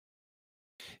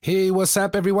Hey, what's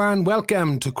up, everyone?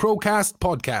 Welcome to Crowcast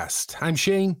Podcast. I'm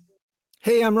Shane.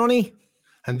 Hey, I'm Ronnie.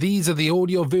 And these are the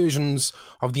audio versions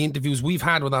of the interviews we've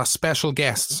had with our special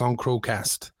guests on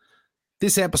Crowcast.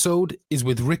 This episode is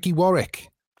with Ricky Warwick.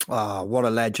 Oh, what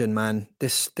a legend, man.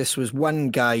 This was one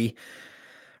guy. I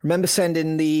remember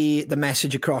sending the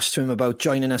message across to him about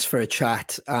joining us for a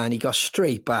chat, and he got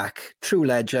straight back. True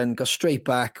legend, got straight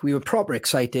back. We were proper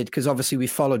excited because obviously we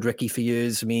followed Ricky for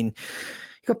years. I mean,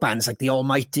 you got bands like The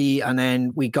Almighty, and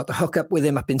then we got to hook up with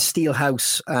him up in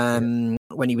Steelhouse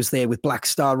when he was there with Black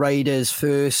Star Riders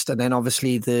first, and then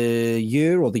obviously the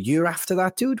year after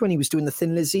that, dude, when he was doing the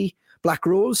Thin Lizzy, Black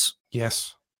Rose.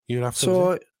 Yes, year after.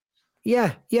 So,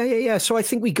 yeah. So I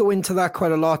think we go into that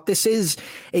quite a lot. This is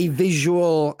a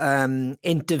visual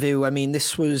interview. I mean,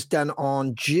 this was done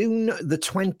on June the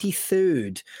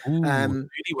 23rd. Early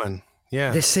one.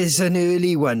 Yeah. This is an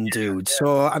early one, dude.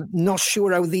 So I'm not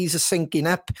sure how these are syncing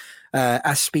up.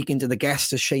 As speaking to the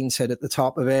guest, as Shane said at the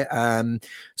top of it.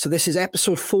 So this is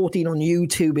episode 14 on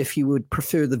YouTube, if you would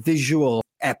prefer the visual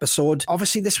episode.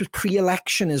 Obviously, this was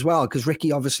pre-election as well, because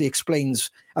Ricky obviously explains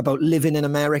about living in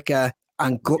America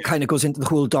and kind of goes into the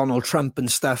whole Donald Trump and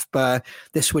stuff. But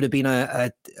this would have been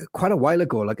a quite a while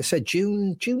ago. Like I said,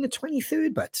 June the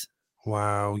 23rd. But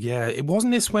wow, yeah, it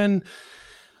wasn't this when.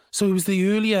 So it was the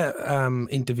earlier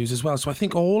interviews as well. So I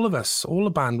think all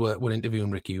the band were interviewing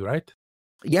Ricky, right?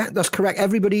 Yeah, that's correct.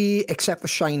 Everybody except for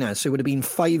Shiner. So it would have been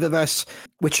 5 of us,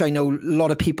 which I know a lot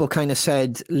of people kind of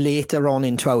said later on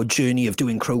into our journey of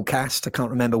doing Crowcast. I can't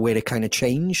remember where it kind of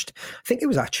changed. I think it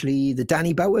was actually the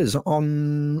Danny Bowers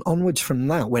onwards from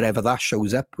that, wherever that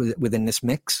shows up within this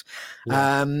mix.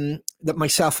 Yeah. That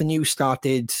myself and you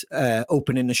started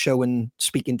opening the show and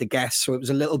speaking to guests. So it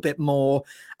was a little bit more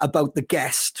about the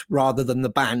guest rather than the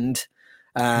band,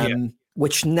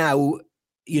 which now,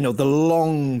 you know, the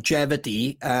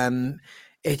longevity,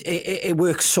 it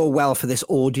works so well for this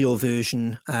audio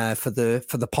version for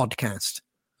the podcast.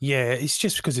 Yeah, it's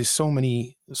just because there's so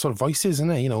many sort of voices, isn't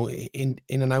there? You know, in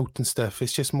and out and stuff.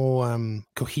 It's just more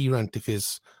coherent if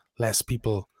there's less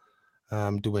people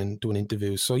doing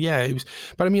interviews. So yeah, it was.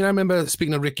 But I mean, I remember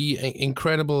speaking to Ricky,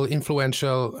 incredible,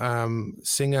 influential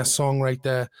singer,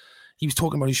 songwriter. He was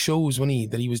talking about his shows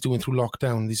that he was doing through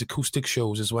lockdown, these acoustic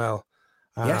shows as well.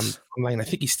 Yes. Online. I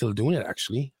think he's still doing it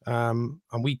actually. And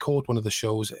we caught one of the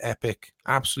shows, epic,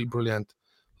 absolutely brilliant.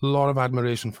 A lot of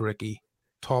admiration for Ricky.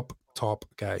 Top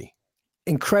guy.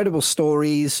 Incredible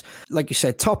stories. Like you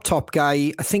said, top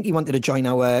guy. I think he wanted to join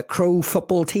our Crow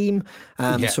football team.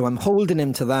 So I'm holding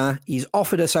him to that. He's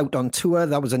offered us out on tour.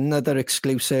 That was another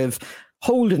exclusive.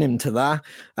 Holding him to that.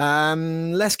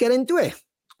 Let's get into it.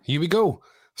 Here we go.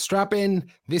 Strap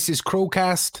in. This is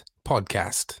Crowcast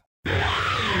Podcast.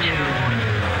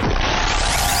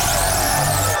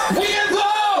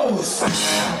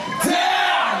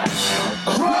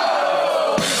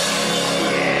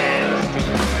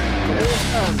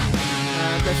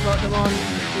 Let's welcome on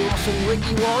the awesome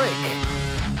Ricky Warwick.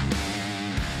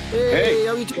 Hey,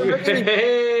 how you doing, Ricky?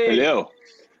 Hey. Hello.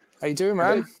 How you doing,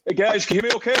 man? Hey guys, can you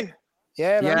hear me okay?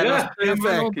 Yeah. Can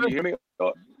you hear me?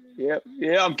 Oh, yeah,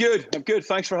 I'm good.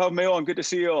 Thanks for having me on. Good to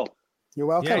see you all. You're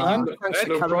welcome, man. Thanks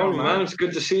no problem, man. It's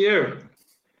good to see you.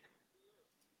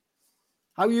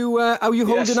 How you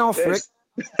holding off, Rick?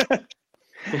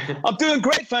 I'm doing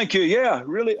great, thank you. Yeah,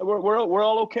 really, we're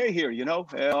all okay here. You know,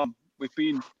 we've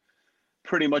been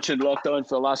pretty much in lockdown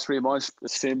for the last 3 months, the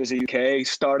same as the UK.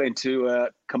 Starting to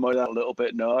come out of that a little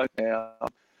bit now,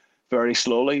 very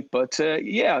slowly. But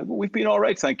we've been all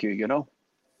right, thank you. You know.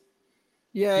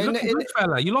 Yeah, you look good,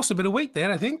 fella. You lost a bit of weight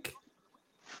there, I think.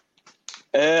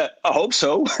 I hope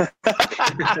so.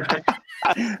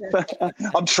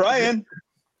 I'm trying.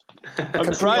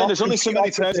 There's only so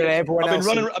many times I've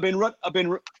been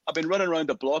running around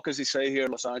the block, as they say here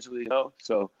in Los Angeles. You know,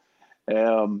 so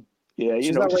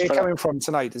Is that where you're coming from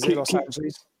tonight? Is it Los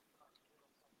Angeles?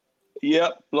 Yeah,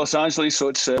 Los Angeles. So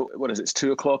it's It's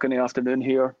 2:00 in the afternoon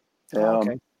here.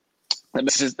 Okay. And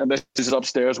Mrs. is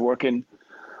upstairs working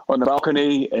on the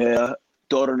balcony.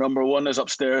 Daughter number 1 is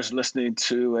upstairs listening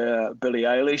to Billie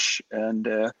Eilish, and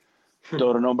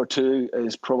daughter number 2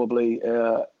 is probably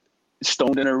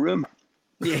stoned in her room.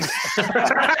 Yeah.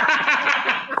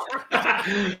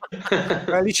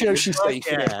 At least you know she's safe.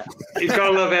 Yeah. You've got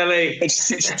to love LA.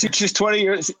 She's 20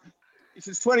 years.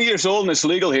 She's 20 years old and it's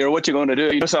legal here. What you going to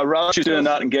do? You know, so rather she's doing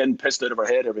that and getting pissed out of her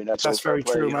head every night. That's very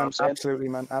true, man. Absolutely,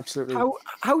 man. Absolutely.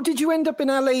 How did you end up in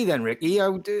LA then, Ricky?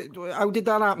 How did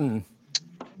that happen?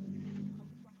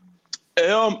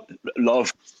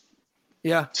 Love.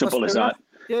 Yeah. Simple as that.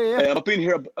 Yeah. I've been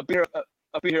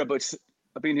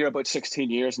here about 16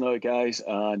 years now, guys,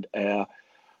 and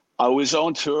I was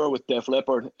on tour with Def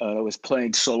Leppard. I was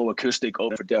playing solo acoustic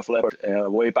over for Def Leppard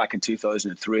way back in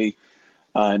 2003.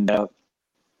 And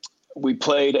we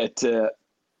played at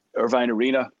Irvine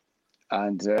Arena.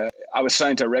 And I was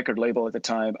signed to a record label at the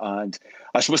time. And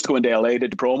I was supposed to go into LA to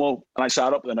do promo. And I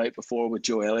sat up the night before with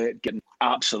Joe Elliott getting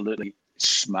absolutely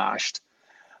smashed.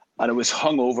 And it was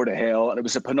hungover to hell. And it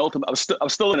was a penultimate. I was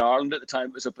still in Ireland at the time.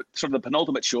 It was sort of the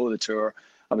penultimate show of the tour.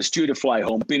 I was due to fly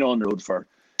home. Been on the road for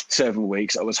 7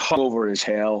 weeks. I was hungover as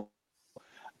hell.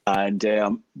 And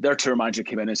their tour manager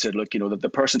came in and said, look, the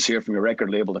person's here from your record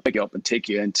label to pick you up and take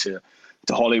you into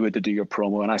Hollywood to do your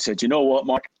promo. And I said, you know what,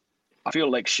 Mark? I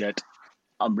feel like shit.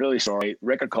 I'm really sorry.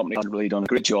 Record company hasn't really done a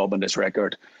great job on this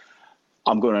record.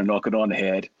 I'm going to knock it on the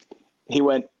head. He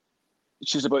went,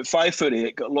 she's about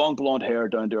 5'8", got long blonde hair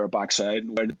down to her backside,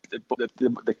 and wearing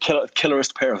the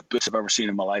killerest pair of boots I've ever seen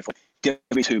in my life. Give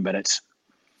me 2 minutes.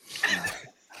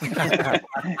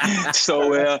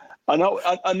 So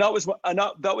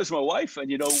that was my wife,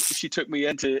 and she took me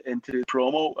into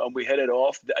promo, and we hit it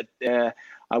off. I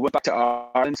went back to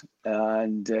Ireland,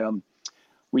 and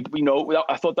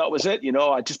I thought that was it.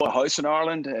 I just bought a house in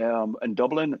Ireland, in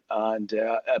Dublin, and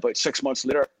about 6 months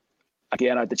later,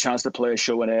 again I had the chance to play a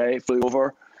show in LA. Flew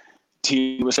over,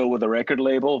 team was still with the record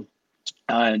label,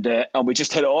 and we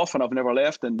just hit it off, and I've never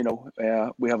left. And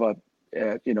we have I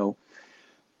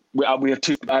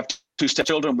have two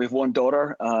stepchildren. We have one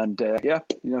daughter, and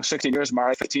 16 years,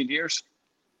 married 15 years.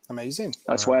 Amazing.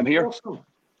 That's why I'm here. Awesome.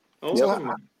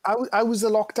 So how was the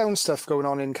lockdown stuff going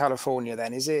on in California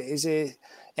then? Is it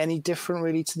any different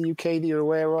really to the UK that you're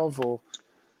aware of, or?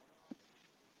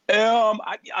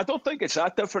 I don't think it's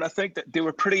that different. I think that they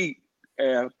were pretty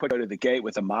put out of the gate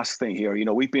with the mask thing here.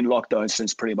 We've been locked down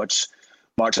since pretty much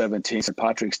March 17th, St.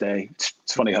 Patrick's Day.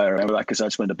 It's funny how I remember that because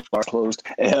that's when the bar closed.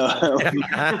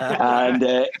 And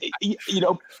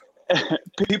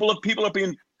people have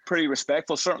been pretty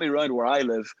respectful. Certainly around where I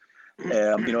live,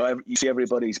 you see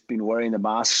everybody's been wearing the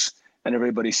masks, and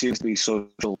everybody seems to be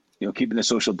social. Keeping the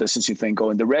social distancing thing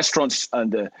going. The restaurants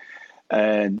and the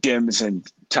gyms and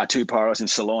tattoo parlors and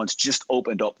salons just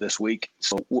opened up this week,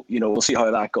 so we'll see how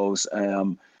that goes.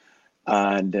 But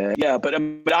I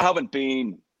haven't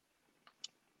been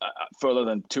further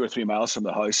than 2 or 3 miles from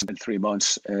the house in 3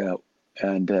 months,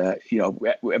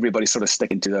 everybody's sort of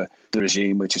sticking to the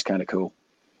regime, which is kind of cool.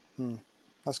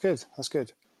 That's good.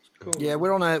 Cool. Yeah,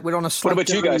 we're on a slight. What about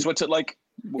you guys? What's it like?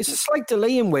 It's a slight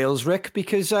delay in Wales, Rick,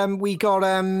 because we're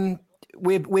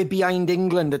behind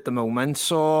England at the moment.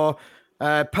 So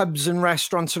pubs and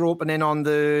restaurants are opening on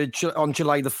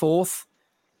July the 4th,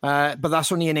 but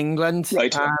that's only in England,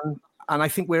 right? And I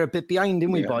think we're a bit behind,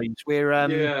 aren't we, boys? We're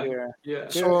yeah.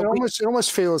 So it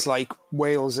almost feels like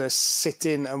Wales are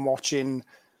sitting and watching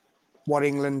what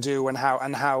England do and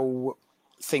how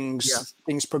things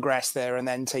progress there, and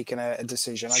then taking a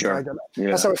decision. Sure. I don't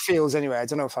know. That's how it feels anyway. I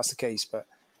don't know if that's the case, but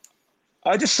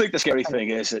I just think the scary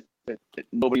thing is that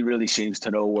nobody really seems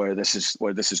to know where this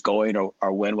is going,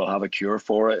 or when we'll have a cure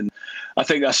for it. And I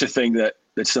think that's the thing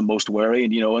that's the most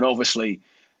worrying. And obviously,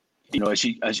 as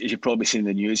you've probably seen in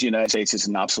the news, the United States is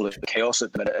in absolute chaos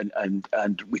at the minute,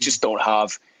 and we just don't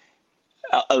have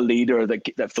a leader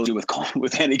that fills you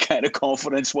with any kind of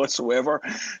confidence whatsoever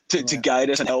to guide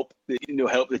us and help the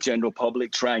general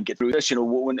public try and get through this.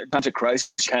 When in times of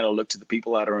crisis, you kind of look to the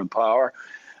people that are in power,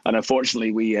 and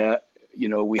unfortunately we have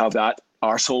that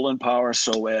arsehole in power,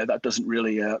 so that doesn't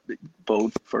really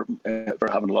bode for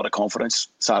having a lot of confidence,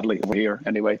 sadly, over here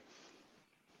anyway.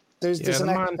 There's an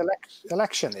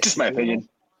election this year. Just my opinion.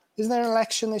 Isn't there an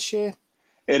election this year?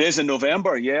 It is in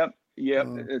November, yeah.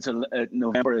 It's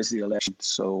November is the election,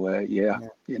 so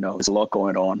there's a lot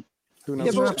going on.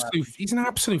 He's an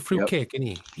absolute fruitcake, isn't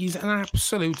he? He's an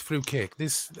absolute fruitcake.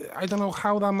 I don't know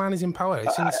how that man is in power.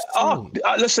 It's insane.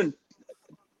 Listen,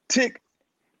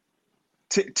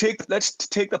 let's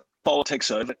take the politics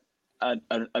out of it and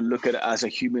look at it as a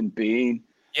human being,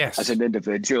 as an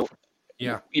individual.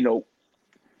 Yeah.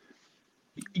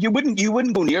 You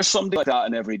wouldn't go near somebody like that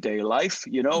in everyday life,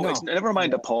 No. It's, never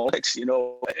mind the politics,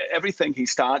 everything he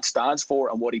stands for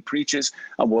and what he preaches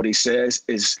and what he says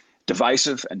is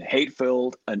divisive and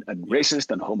hate-filled and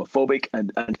racist and homophobic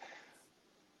and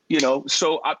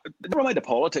so never mind the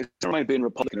politics, never mind being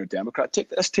Republican or Democrat.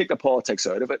 Let's take the politics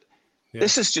out of it. Yeah.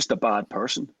 This is just a bad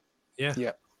person.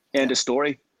 Yeah. End of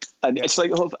story. And it's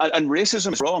like, and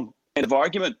racism is wrong. End of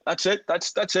argument. That's it.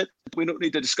 That's it. We don't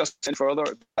need to discuss it further.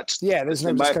 There's no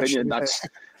in my discussion. opinion.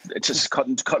 It's just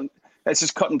cutting. It's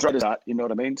just cut and dry as that. You know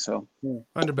what I mean? So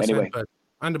 100%. Anyway,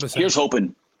 100%. Here's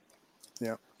hoping.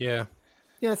 Yeah.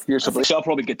 Yes. I'll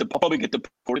probably get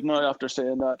deported now after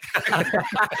saying that.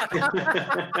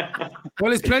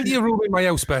 Well, there's plenty of room in my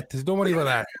house, Bet. Don't worry about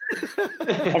that.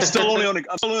 I'm still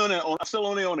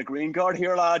only on a green card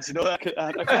here, lads. You know that.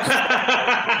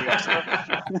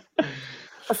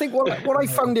 I think what I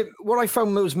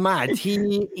found most mad.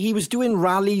 He was doing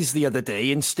rallies the other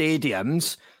day in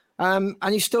stadiums. And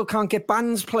you still can't get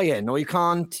bands playing, or you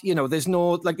can't, there's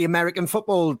no, like the American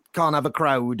football can't have a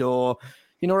crowd, or,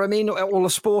 you know what I mean? All the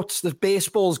sports, the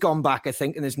baseball's gone back, I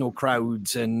think, and there's no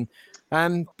crowds. And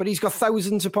but he's got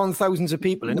thousands upon thousands of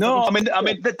people. No,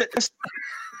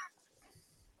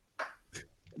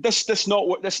 this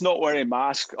not wearing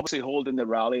mask, obviously holding the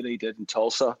rally that he did in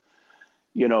Tulsa,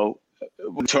 the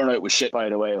turnout was shit, by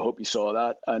the way. I hope you saw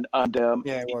that. And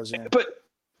yeah, it was. Yeah. But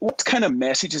what kind of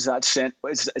message is that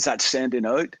sending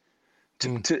out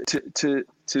to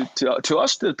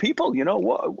us, to the people?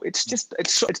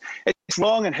 It's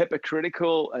wrong and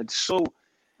hypocritical and so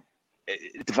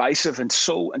divisive and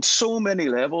so many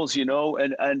levels,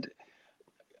 and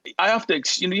I have to,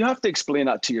 you have to explain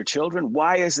that to your children.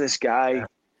 Why is this guy,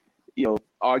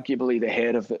 arguably the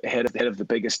head of the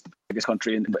biggest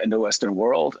country in the Western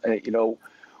world?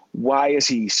 Why is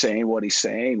he saying what he's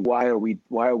saying? Why are we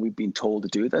being told to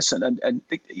do this? And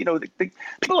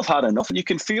people have had enough, and you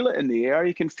can feel it in the air.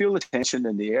 You can feel the tension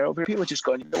in the air. People are just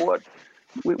going, what?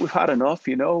 We've had enough,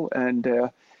 and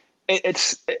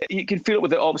it's you can feel it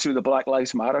with obviously the Black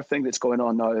Lives Matter thing that's going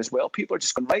on now as well. People are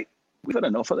just going, right, we've had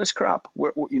enough of this crap.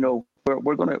 We're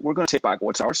gonna take back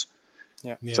what's ours.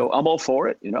 Yeah. So I'm all for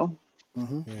it.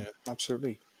 Mm-hmm. Yeah,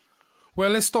 absolutely. Well,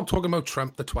 let's stop talking about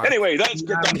Trump the twat. Anyway, that's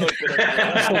good.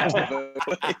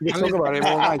 We talk about him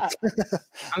all night.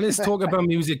 And let's talk about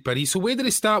music, buddy. So where did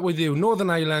it start with you? Northern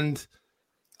Ireland.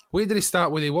 Where did it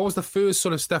start with you? What was the first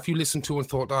sort of stuff you listened to and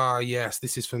thought, yes,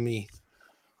 this is for me?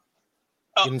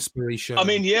 Inspiration.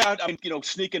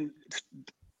 Sneaking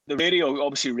the radio,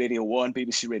 obviously Radio 1,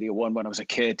 BBC Radio 1, when I was a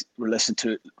kid, we listened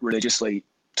to it religiously.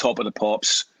 Top of the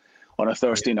Pops on a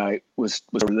Thursday night was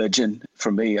religion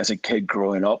for me as a kid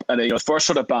growing up. And the first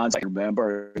sort of bands I can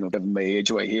remember, given my age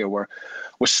away here, were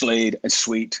Slade and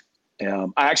Sweet. I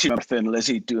actually remember Thin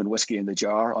Lizzy doing Whiskey in the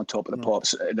Jar on Top of the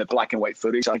Pops in the black and white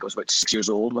footage. I think I was about 6 years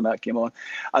old when that came on.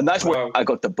 And that's where I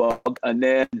got the bug. And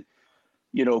then,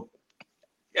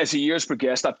 as the years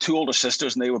progressed, I have two older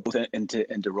sisters and they were both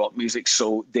into rock music.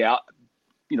 So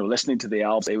listening to the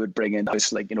albums, they would bring in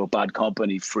house like, Bad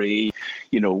Company, Free,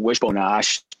 Wishbone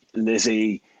Ash,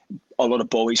 Lizzie, a lot of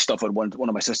Bowie stuff. And one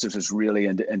of my sisters was really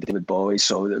into David Bowie,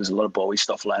 so there was a lot of Bowie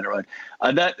stuff lying around.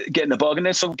 And that getting the bug, and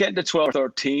then so getting to 12 or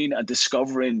 13 and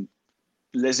discovering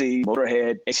Lizzie,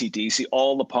 Motorhead, AC/DC,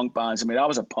 all the punk bands. I mean, I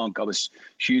was a punk. I was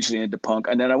hugely into punk.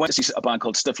 And then I went to see a band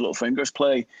called Stiff Little Fingers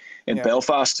play in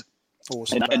Belfast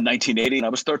in 1980, and I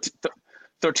was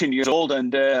 13 years old,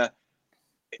 and it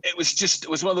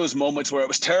was one of those moments where it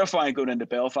was terrifying going into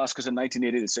Belfast, because in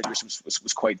 1980 the situation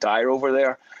was quite dire over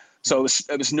there. So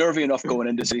it was nervy enough going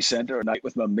into the city centre at night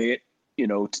with my mate,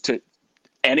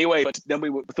 anyway. But then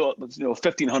we thought,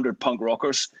 1,500 punk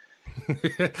rockers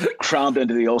crammed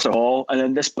into the Ulster Hall, and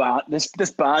then this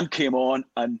band came on,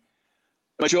 and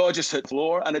my jaw just hit the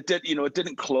floor, and it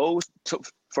didn't close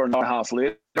for an hour and a half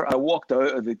later. I walked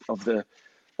out of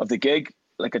the gig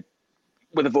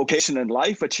with a vocation in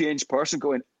life, a changed person,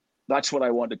 going, that's what I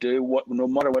want to do. No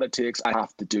matter what it takes, I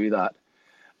have to do that.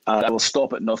 I will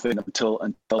stop at nothing until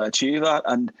I achieve that.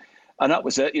 And that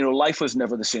was it. Life was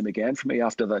never the same again for me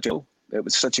after that show. It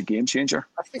was such a game changer.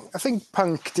 I think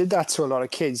punk did that to a lot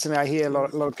of kids. I mean, I hear a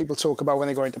lot of people talk about when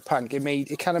they go into punk.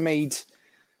 It kind of made,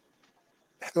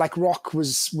 like, rock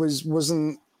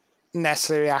wasn't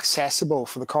necessarily accessible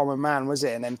for the common man, was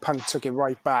it? And then punk took it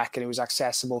right back, and it was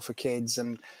accessible for kids,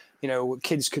 and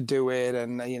kids could do it,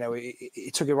 and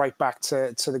it took it right back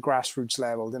to the grassroots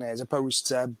level, didn't it? As opposed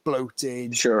to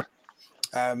bloated,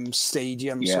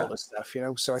 stadium sort of stuff,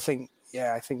 So I think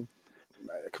I can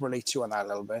relate to you on that a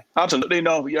little bit. Absolutely,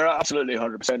 no, you're absolutely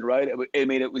 100% right.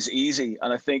 It was easy,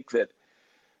 and I think that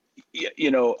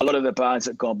a lot of the bands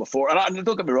that have gone before, and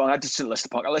don't get me wrong, I just didn't listen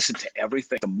to punk. I listened to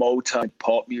everything, to Motown,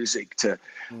 pop music, to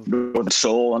Northern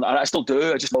Soul, and I still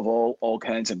do. I just love all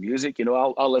kinds of music.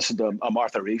 I'll listen to a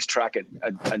Martha Reeves track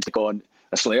and take on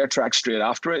a Slayer track straight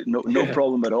after it. No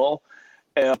problem at all.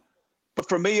 But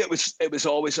for me, it was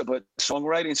always about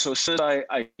songwriting. So as soon as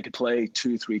I could play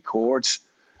 2-3 chords,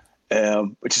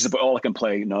 which is about all I can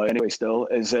play now anyway, still,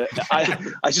 is I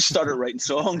just started writing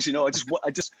songs.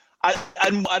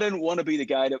 I didn't want to be the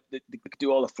guy that could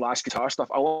do all the flash guitar stuff.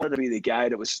 I wanted to be the guy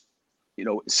that was,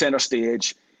 center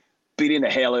stage, beating the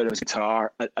hell out of his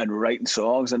guitar and writing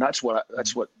songs. And that's what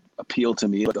appealed to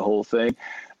me about the whole thing.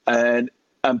 And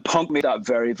And punk made that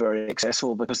very, very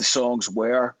accessible because the songs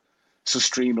were so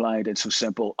streamlined and so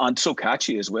simple and so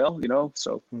catchy as well, you know.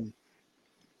 So,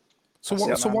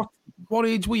 what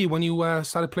age were you when you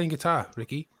started playing guitar,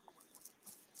 Ricky?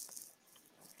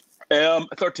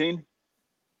 13.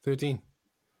 13.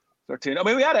 I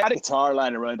mean, we had a guitar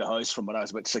lying around the house from when I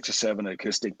was about 6 or 7, an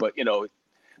acoustic, but, you know,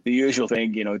 the usual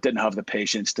thing, you know, didn't have the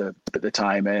patience to put the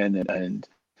time in and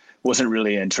wasn't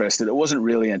really interested. It wasn't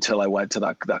really until I went to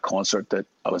that concert that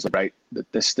I was like, right,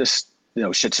 this you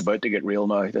know, shit's about to get real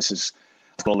now. I'm going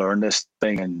to learn this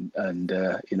thing. And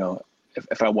you know,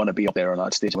 if I want to be up there on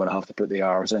that stage, I'm going to have to put the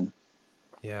hours in.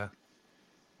 Yeah.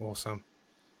 Awesome.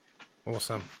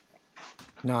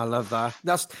 No, I love that.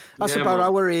 That's about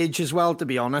our age as well, to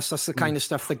be honest. That's the kind of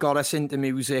stuff that got us into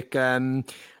music.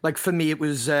 Like for me, it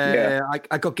was, I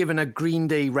got given a Green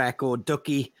Day record,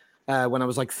 Ducky, when I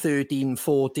was like 13,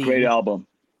 14. Great album.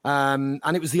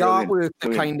 And it was the artwork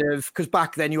that kind of, because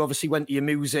back then you obviously went to your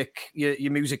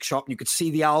music shop and you could see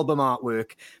the album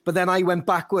artwork. But then I went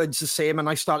backwards the same, and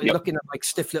I started looking at like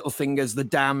Stiff Little Fingers, The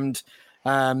Damned,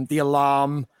 The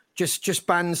Alarm, just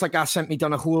bands like that sent me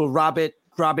down a whole rabbit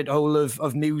hole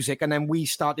of music. And then we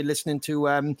started listening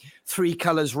to Three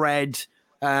Colors Red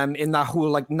in that whole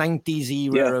like 90s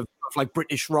era of like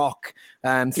British rock,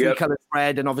 Three Colors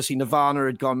Red, and obviously Nirvana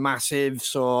had gone massive,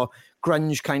 so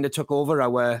grunge kind of took over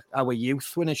our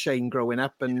youth when Shane growing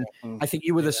up. And I think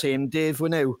you were the same, Dave,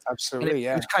 weren't you? Absolutely,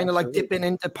 It was kind of like dipping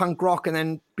into punk rock, and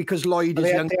then because Lloyd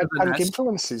is younger than punk us,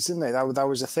 influences, didn't they? That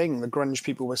was a thing. The grunge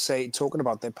people were talking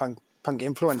about their punk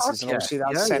influences, and obviously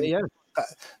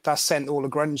that sent all the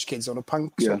grunge kids on a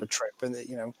punk sort of trip, and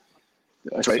you know.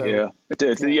 That's right. Yeah, it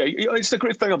did. Yeah, it's the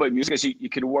great thing about music is you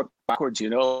can work backwards. You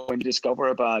know, when you discover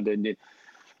a band and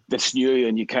that's new,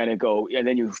 and you kind of go, and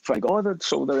then you find,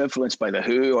 so they're influeed by the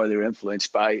Who, or they're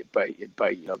influenced by you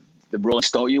know, the Rolling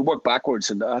Stones. You work backwards,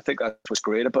 and I think that's what's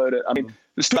great about it. I mean,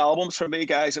 there's 2 albums for me,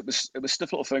 guys. It was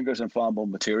Stiff Little Fingers and Flammable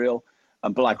Material,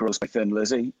 and Black Rose by Thin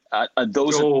Lizzy, and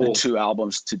those are the 2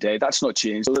 albums today. That's not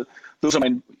changed. Those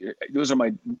are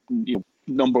my you know,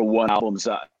 number 1 albums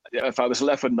that. If I was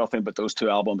left with nothing but those 2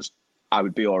 albums, I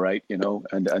would be all right, you know.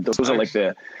 And those are like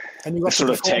the sort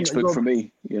of textbook for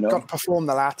me, you know. Got to perform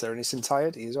the latter in its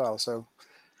entirety as well, so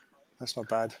that's not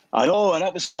bad. I know, and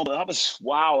that was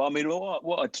wow. I mean,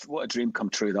 what a dream come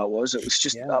true that was. It was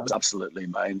just that was absolutely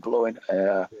mind blowing.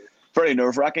 Very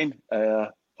nerve wracking,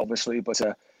 obviously, but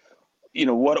you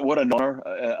know, what an honor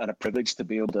and a privilege to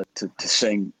be able to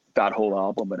sing that whole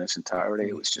album in its entirety.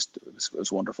 It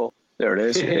was wonderful. There it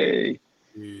is. Hey.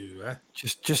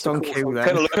 Just on cue there.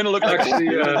 Kind of look like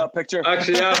that picture.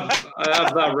 Actually, I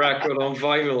have that record on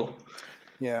vinyl.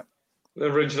 Yeah, the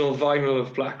original vinyl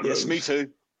of Black Rose. Yes, me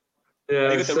too.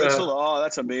 Yeah, you got the original. Oh,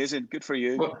 that's amazing. Good for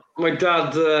you. My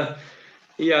dad,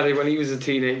 he had it when he was a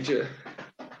teenager,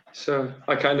 so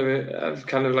I've kind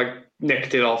of like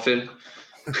nicked it off him.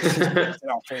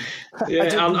 Yeah,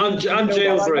 and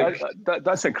Jailbreak.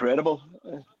 That's incredible.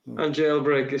 And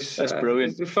Jailbreak is that's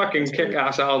brilliant. The fucking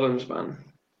kick-ass albums, man.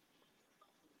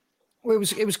 Well,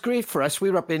 it was great for us.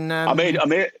 We were up in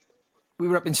we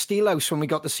were up in Steelhouse when we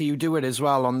got to see you do it as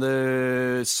well on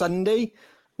the Sunday.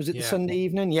 Was it the Sunday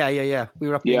evening? Yeah. We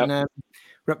were up in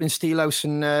Steelhouse,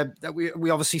 and we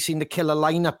obviously seen the killer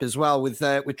lineup as well with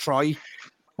Troy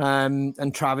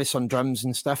and Travis on drums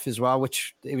and stuff as well,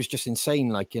 which it was just insane,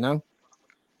 like, you know.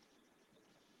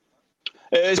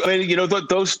 I mean, you know,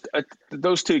 those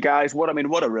 2 guys. What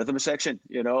a rhythm section.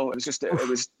 You know, it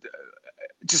was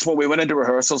just when we went into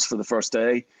rehearsals for the first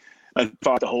day and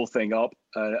fired the whole thing up.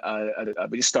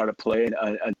 We just started playing,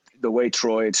 and the way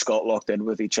Troy and Scott locked in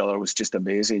with each other was just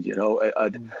amazing. You know,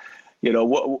 you know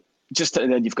what.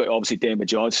 And then you've got obviously Damon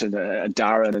Johnson and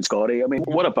Darren and Scotty. I mean,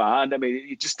 what a band! I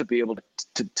mean, just to be able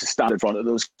to stand in front of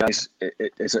those guys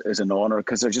is an honor,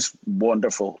 because they're just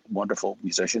wonderful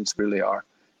musicians. Really are.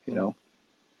 You know.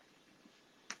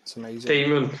 It's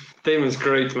amazing. Damon's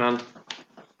great, man.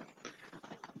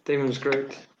 Damon's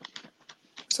great.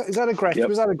 So is that a Gretsch?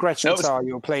 Was that a Gretsch guitar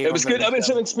you were playing? It was good. I mean, it's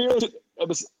an experience. It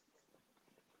was.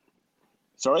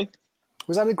 Sorry.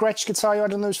 Was that a Gretsch guitar you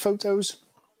had in those photos?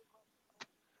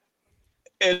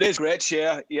 It is Gretsch,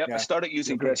 yeah. I started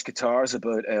using Gretsch guitars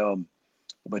about 2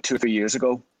 or 3 years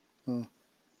ago.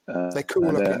 They're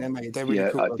cool looking, aren't they? They're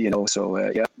really cool looking. You know,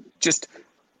 so just.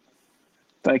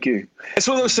 Thank you. It's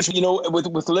one of those things, you know,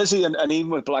 with Lizzy and even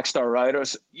with Black Star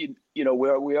Riders, you know,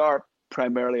 we are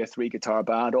primarily a 3-guitar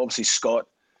band. Obviously, Scott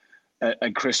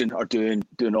and Christian are doing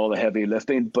all the heavy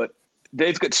lifting, but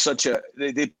they've got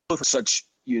they both have such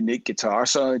unique guitar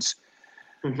sounds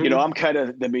You know, I'm kind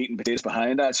of the meat and potatoes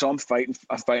behind that, so I'm fighting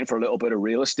for a little bit of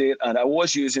real estate, and I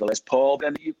was using a Les Paul,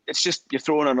 and it's just you're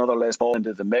throwing another Les Paul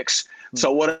into the mix. So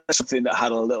I wanted something that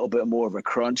had a little bit more of a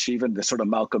crunch, even the sort of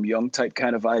Malcolm Young type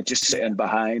kind of vibe, just sitting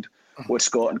behind what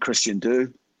Scott and Christian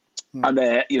do. And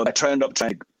you know, I turned up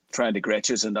trying to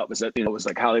Gretches, and that was it. You know, it was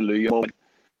like hallelujah moment.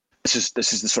 This is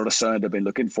the sort of sound I've been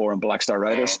looking for in Black Star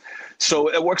Riders.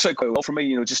 So it works out quite well for me.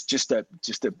 You know, just the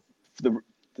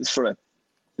sort of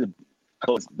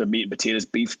the meat and potatoes,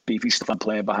 beefy stuff I'm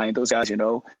playing behind those guys, you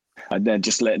know, and then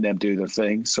just letting them do their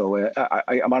thing. So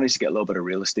I managed to get a little bit of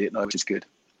real estate now, which is good.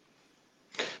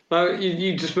 Now,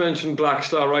 you just mentioned Black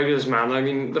Star Riders, man. I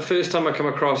mean, the first time I come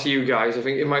across you guys, I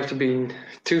think it might have been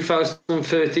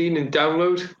 2013 in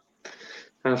Download.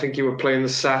 And I think you were playing the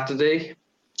Saturday.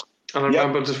 And I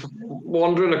remember just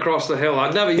wandering across the hill.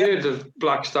 I'd never heard of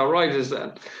Black Star Riders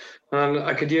then. And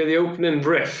I could hear the opening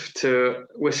riff to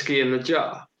Whiskey in the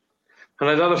Jar. And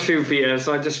I'd had a few beers,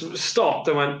 so I just stopped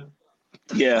and went,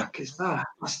 what the fuck is that?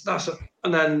 That's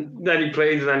and then he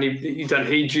played, and then he done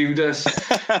Hey Judas.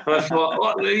 And I thought,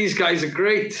 well, these guys are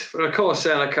great. But of course,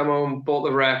 then I come home, bought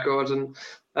the record, and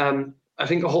I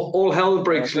think all hell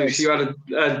breaks loose. You had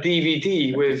a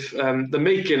DVD with the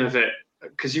making of it,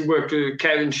 because you worked with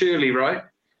Kevin Shirley, right?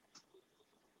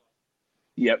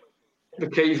 Yep. The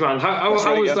Caveman. How was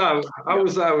that? How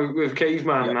was that with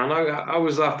Caveman, man? How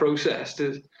was that process?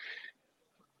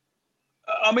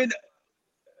 I mean,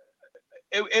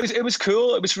 it was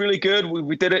cool. It was really good.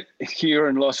 We did it here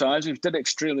in Los Angeles. We did it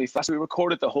extremely fast. We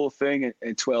recorded the whole thing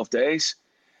in 12 days.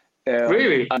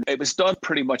 Really? And it was done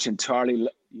pretty much entirely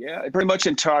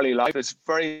live. It's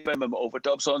very minimum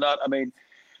overdubs on that. I mean,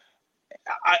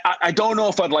 I don't know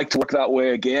if I'd like to work that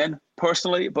way again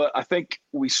personally, but I think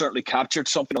we certainly captured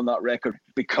something on that record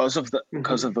because of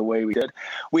the way we did.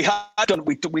 We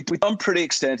done pretty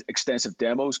extensive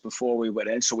demos before we went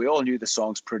in, so we all knew the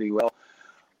songs pretty well.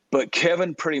 But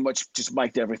Kevin pretty much just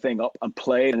mic'd everything up and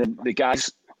played, and then the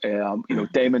guys, you know,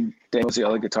 Damon was the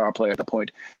other guitar player at the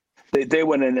point. They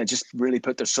went in and just really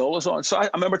put their solos on. So I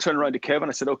remember turning around to Kevin.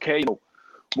 I said, "Okay, you know,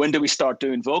 when do we start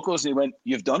doing vocals?" And he went,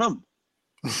 "You've done them."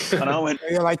 And I went,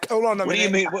 "You're like, hold on a minute. What do you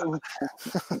mean?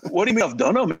 What do you mean I've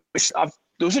done them?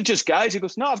 Those are just guys." He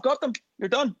goes, "No, I've got them. You're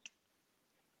done."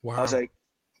 Wow. I was like,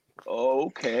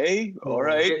 "Okay, all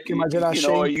right. You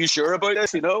know, are you sure about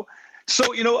this? You know."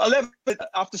 So, you know,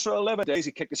 after sort of 11 days,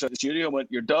 he kicked us out of the studio and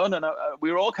went, "You're done." And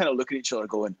we were all kind of looking at each other,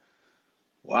 going,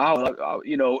 "Wow,"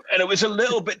 you know. And it was a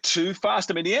little bit too fast.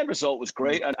 I mean, the end result was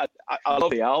great, and I love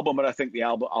the album, and I think the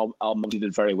album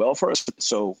did very well for us.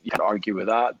 So you can't argue with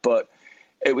that, but.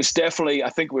 It was definitely, I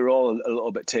think we were all a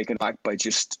little bit taken back by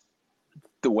just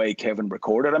the way Kevin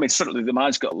recorded. I mean, certainly the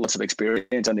man's got lots of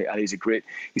experience, and he's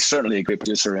certainly a great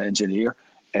producer and engineer.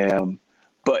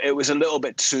 But it was a little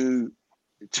bit too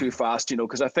fast, you know,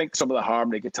 because I think some of the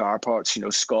harmony guitar parts, you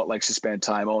know, Scott likes to spend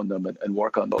time on them and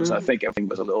work on those. I think everything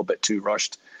was a little bit too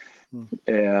rushed,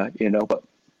 you know, but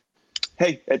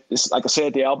hey, it's like I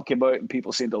said, the album came out and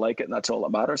people seem to like it, and that's all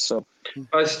that matters. So,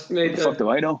 fuck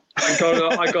do I know? I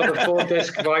got the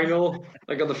 4-disc vinyl.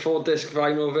 I got the 4-disc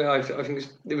vinyl of it. I think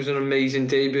it was an amazing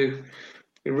debut.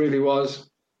 It really was.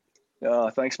 Oh,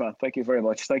 thanks, man. Thank you very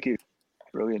much. Thank you.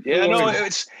 Brilliant. Yeah, no,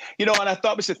 it's, you know, and I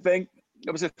thought it was the thing.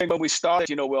 It was the thing when we started.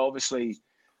 You know, when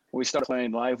we started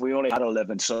playing live, we only had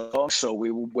 11 songs, so we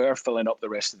were filling up the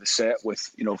rest of the set with,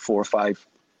 you know, 4 or 5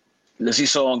 Lizzie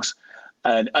songs.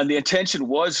 And the intention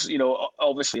was, you know,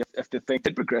 obviously if the thing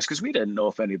did progress, because we didn't know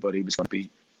if anybody was going to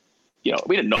be, you know,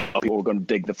 we didn't know if people were going to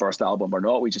dig the first album or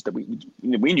not. We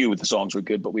knew the songs were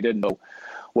good, but we didn't know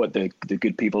what the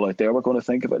good people out there were going to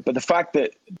think of it. But the fact that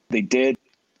they did,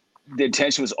 the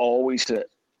intention was always to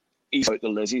ease out the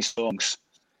Lizzie songs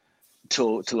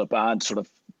till the band sort of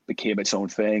became its own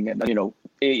thing. And, you know,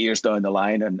 8 years down the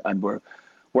line, and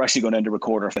we're actually going in to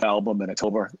record our 5th album in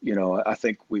October. You know, I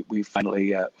think we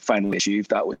finally achieved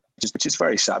that, which is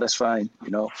very satisfying,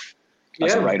 you know,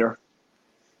 as a writer.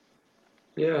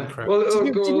 Yeah. Well,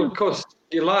 of course,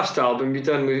 your last album you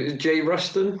done with Jay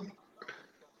Ruston.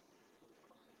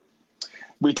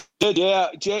 We did, yeah.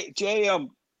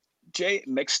 Jay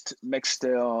mixed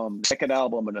second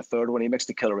album and the third one. He mixed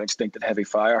the Killer Instinct and Heavy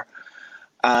Fire.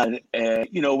 And,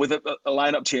 you know, with a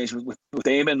lineup change, with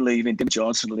Damon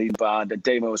Johnson leaving the band, and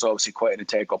Damon was obviously quite an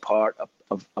integral part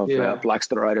of Black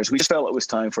Star Riders. We just felt it was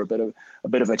time for a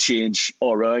bit of a change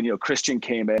all around. You know, Christian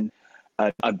came in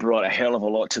and brought a hell of a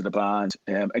lot to the band.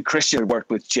 And Christian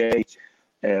worked with Jay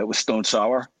with Stone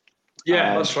Sour.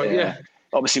 Yeah, that's right, yeah.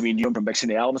 Obviously, we knew him from mixing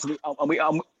the albums.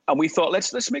 And we thought,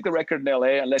 let's make the record in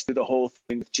LA and let's do the whole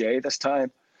thing with Jay this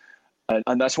time.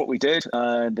 And that's what we did.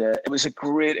 And it was a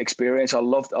great experience. I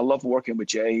loved working with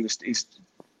Jay. He's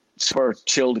super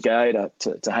chilled guy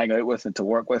to hang out with and to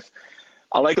work with.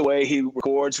 I like the way he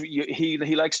records.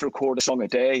 He likes to record a song a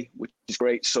day, which is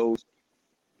great. So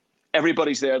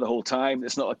everybody's there the whole time.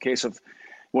 It's not a case of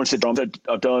once the drums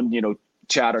are done,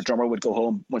 Chad, our drummer, would go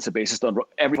home once the bass is done.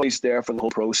 Everybody's there for the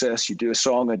whole process. You do a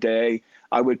song a day.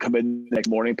 I would come in the next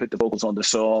morning, put the vocals on the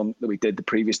song that we did the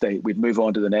previous day. We'd move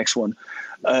on to the next one.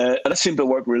 And it seemed to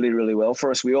work really, really well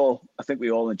for us. I think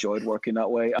we all enjoyed working that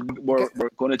way. And we're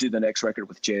going to do the next record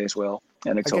with Jay as well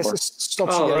in October. I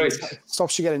guess it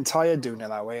stops you getting tired doing it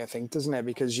that way, I think, doesn't it?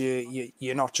 Because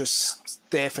you're not just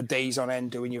there for days on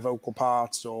end doing your vocal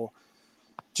parts, or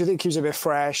do you think it keeps it a bit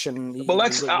fresh? And well,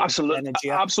 that's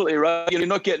absolutely right. You're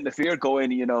not getting the fear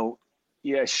going,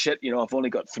 yeah, shit, I've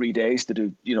only got 3 days to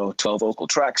do, 12 vocal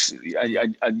tracks.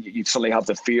 And you suddenly have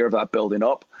the fear of that building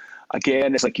up.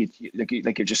 Again, it's like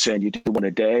you're just saying, you do one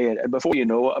a day. And before you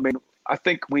know it, I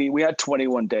think we had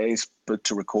 21 days booked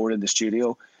to record in the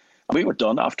studio. And we were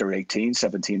done after 18 days.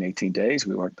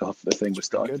 The thing was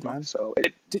done. Good, man. So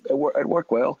it worked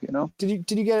well,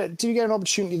 Did you get an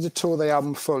opportunity to tour the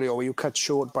album fully, or were you cut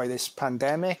short by this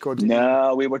pandemic? Or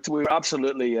we were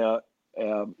absolutely,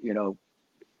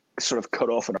 sort of cut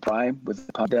off in a prime with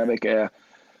the pandemic. The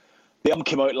album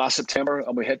came out last September,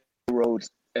 and we hit the road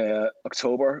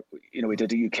October. We did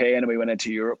the UK, and then we went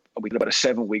into Europe. We did about a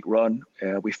 7-week run.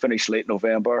 We finished late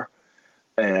November,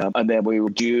 and then we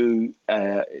were due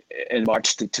in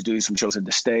March to do some shows in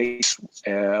the States.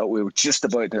 We were just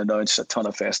about to announce a ton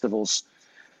of festivals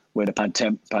when the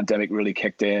pandemic really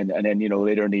kicked in, and then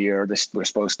later in the year, we're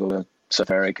supposed to go to South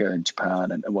America and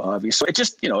Japan and what have you. So it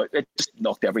just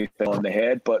knocked everything on the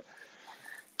head. But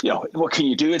what can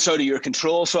you do? It's out of your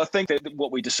control. So I think that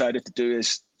what we decided to do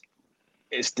is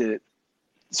to,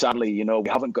 sadly, we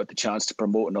haven't got the chance to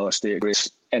promote Another State of Grace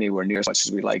anywhere near as much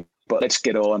as we like. But let's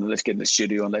get on and let's get in the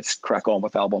studio and let's crack on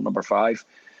with album number 5.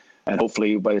 And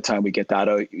hopefully by the time we get that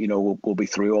out, we'll be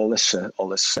through all this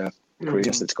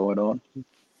craziness that's going on.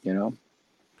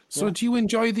 So do you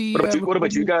enjoy the? What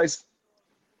about you guys?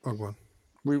 Oh, go on.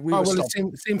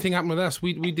 The same thing happened with us.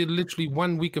 We did literally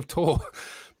 1 week of tour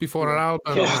before our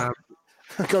album.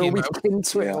 Got a week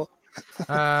into it.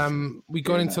 We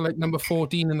got into like number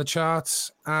 14 in the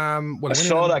charts. I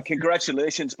saw that.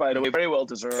 Congratulations, by the way. Very well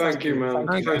deserved. Thank you, man.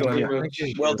 Thank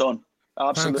you. Well done.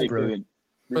 Absolutely brilliant.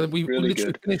 Really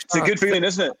good. It's a good feeling,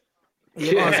 isn't it?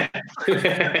 Yeah.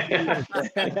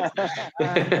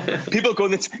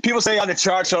 People say the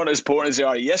charts aren't as important as they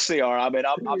are. Yes, they are.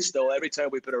 I'm still, every time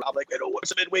we put it, I'm like, what's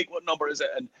the midweek? What number is it?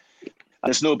 And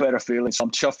there's no better feeling. So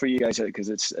I'm chuffed for you guys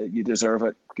because you deserve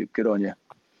it. Good on you.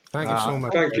 Thank you so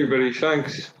much. Thank you, buddy.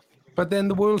 Thanks. But then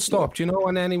the world stopped,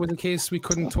 and then it was a case we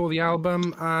couldn't tour the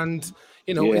album, and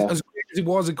as great as it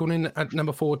was going in at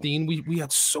number 14, we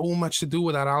had so much to do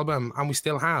with that album, and we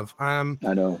still have. I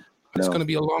know. It's going to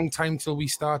be a long time till we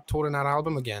start touring that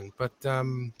album again. But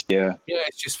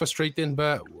it's just frustrating,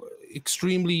 but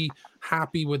extremely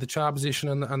happy with the chart position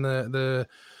and the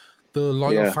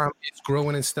loyal family. It's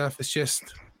growing and stuff. It's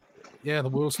just, the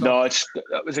world's no.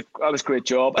 That was a great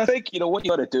job. I think what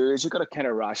you got to do is you got to kind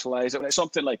of rationalize it. When it's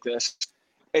something like this,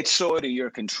 it's so out of your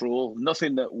control.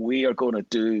 Nothing that we are going to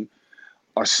do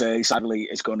or say, sadly,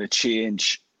 is going to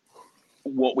change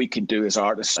what we can do as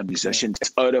artists and musicians.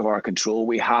 It's out of our control.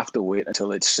 We have to wait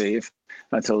until it's safe,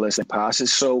 until this thing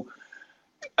passes. So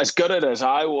as good at it as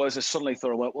I was, I suddenly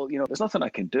thought, well, there's nothing I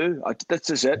can do.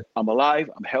 This is it. I'm alive.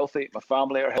 I'm healthy. My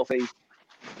family are healthy.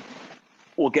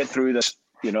 We'll get through this.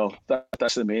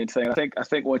 That's the main thing. I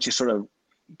think once you sort of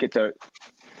get to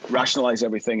rationalize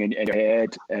everything in your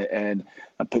head and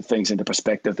put things into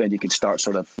perspective, then you can start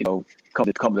sort of,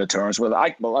 come to terms with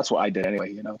it. Well, that's what I did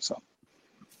anyway, so.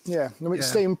 Yeah,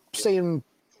 staying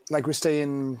like we're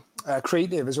staying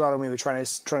creative as well. I mean, we're trying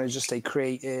to just stay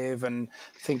creative and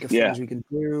think of things we can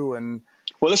do. And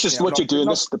this is what you're doing.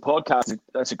 The podcast.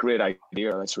 That's a great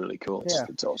idea. That's really cool.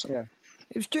 It's awesome. Yeah,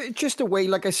 it was just a way,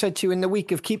 like I said to you, in the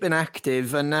week of keeping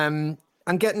active and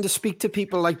getting to speak to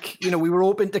people. Like we were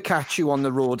hoping to catch you on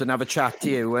the road and have a chat to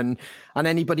you and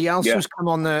anybody else who's come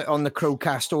on the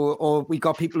Crowcast, or we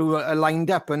got people who are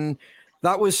lined up and.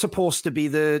 That was supposed to be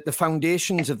the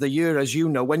foundations of the year, as you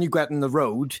know. When you get on the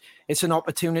road, it's an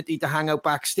opportunity to hang out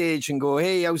backstage and go,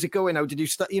 "Hey, how's it going? How did you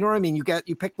start?" You know what I mean?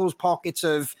 You pick those pockets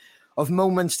of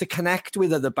moments to connect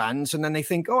with other bands, and then they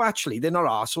think, oh, actually, they're not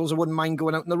arseholes. I wouldn't mind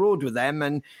going out on the road with them,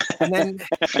 and then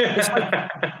it's like,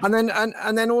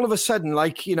 and then all of a sudden,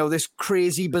 like, you know, this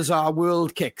crazy bizarre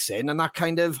world kicks in, and that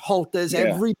kind of halters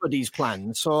everybody's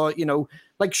plans. So, you know,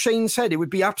 like Shane said, it would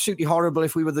be absolutely horrible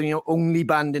if we were the only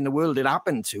band in the world it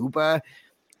happened to, but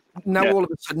now all of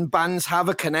a sudden bands have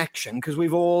a connection because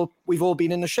we've all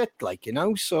been in the shit, like, you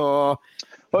know. So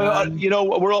well, you know,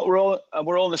 we're all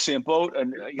in the same boat,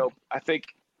 and you know, I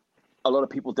think a lot of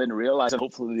people didn't realize, and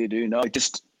hopefully they do now,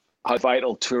 just how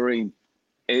vital touring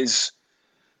is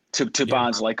to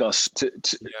bands like us.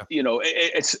 You know,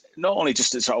 it's not only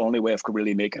just it's our only way of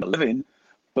really making a living,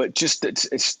 but just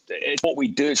it's what we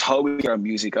do. It's how we get our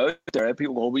music out there.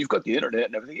 People go, well, we've got the internet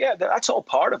and everything. Yeah, that's all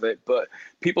part of it. But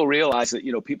people realize that,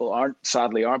 you know, people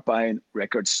sadly aren't buying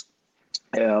records,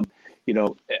 you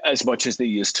know, as much as they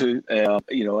used to.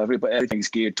 You know, everything's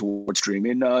geared towards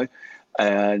streaming now,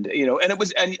 and you know, and it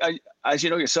was, and as you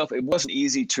know yourself, it wasn't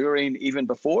easy touring even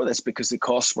before this because the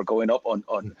costs were going up on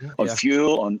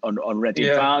fuel, on renting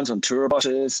vans, on tour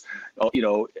buses. You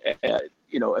know.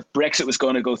 You know, if Brexit was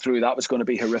going to go through, that was going to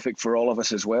be horrific for all of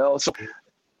us as well. So,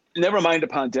 never mind the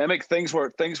pandemic, things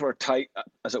were tight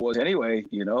as it was anyway.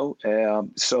 You know,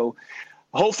 so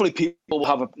hopefully people will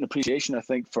have an appreciation, I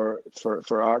think, for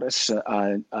artists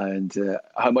and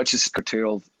how much is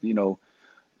curtailed. You know,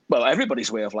 well,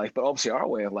 everybody's way of life, but obviously our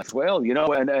way of life as well. You know,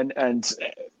 and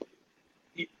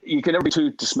you can never be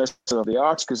too dismissive of the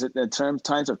arts because in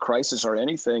times of crisis or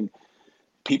anything,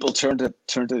 people turn to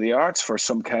the arts for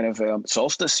some kind of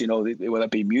solstice, you know, whether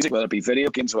it be music, whether it be video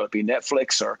games, whether it be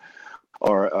Netflix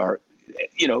or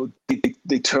you know,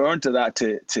 they turn to that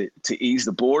to ease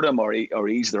the boredom or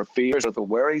ease their fears or the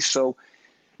worries. So,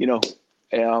 you know,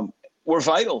 we're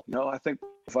vital. You know, I think we're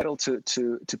vital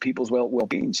to people's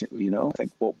well-being. You know, I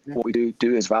think what we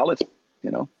do is valid.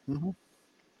 You know. Mm-hmm.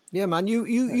 Yeah, man.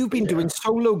 You've been doing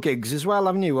solo gigs as well,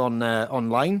 haven't you, on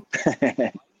online?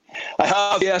 I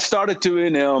have, I started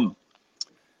doing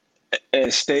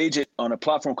Stageit on a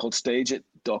platform called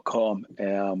Stageit.com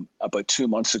about 2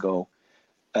 months ago.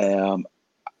 And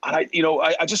I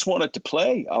just wanted to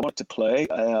play.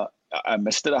 I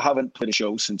missed it. I haven't played a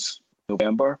show since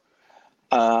November.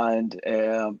 And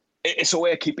it's a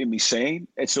way of keeping me sane.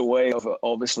 It's a way of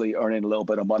obviously earning a little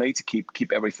bit of money to keep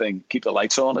the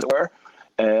lights on, as it were.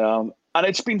 And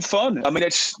it's been fun. I mean,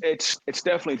 it's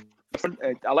definitely different.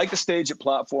 I like the Stageit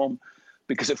platform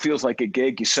because it feels like a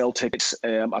gig. You sell tickets.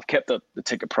 I've kept the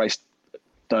ticket price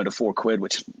down to £4,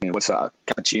 which, you know, what's that, a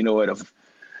cappuccino out of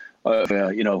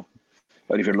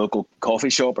your local coffee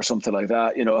shop or something like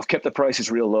that. You know, I've kept the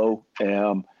prices real low.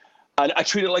 And I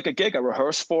treat it like a gig. I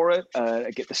rehearse for it.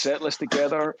 I get the set list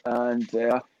together, and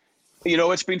you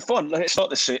know, it's been fun. It's not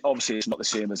the same. Obviously, it's not the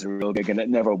same as a real gig, and it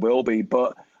never will be.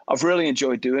 But I've really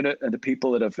enjoyed doing it, and the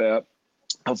people that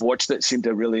have watched it seem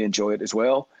to really enjoy it as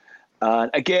well. And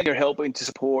again, you're helping to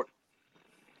support,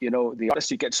 you know, the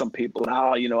artists. You get some people,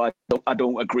 you know, I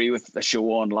don't agree with the show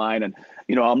online, and,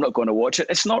 you know, I'm not going to watch it.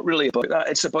 It's not really about that.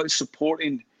 It's about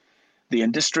supporting the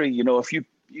industry. You know, if you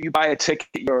buy a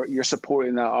ticket, you're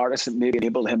supporting that artist and maybe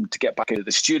enable him to get back into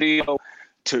the studio,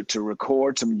 to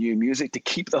record some new music, to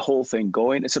keep the whole thing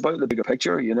going. It's about the bigger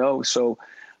picture, you know. So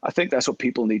I think that's what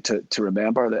people need to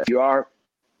remember, that if you are,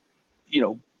 you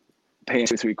know, paying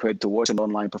 £2-3 to watch an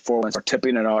online performance or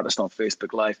tipping an artist on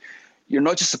Facebook Live, you're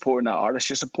not just supporting that artist,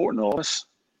 you're supporting all of us,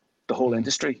 the whole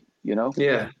industry, you know?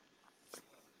 Yeah.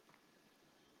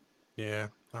 Yeah,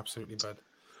 absolutely, bud.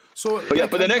 So,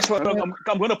 but the next one, I'm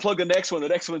going to plug the next one. The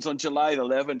next one's on July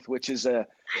 11th, which is my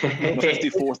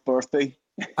 54th birthday.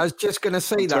 I was just going to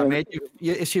say that, mate.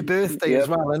 It's your birthday as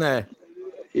well, isn't it?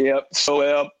 Yeah.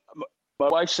 So my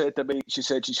wife said to me, she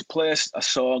said she should play a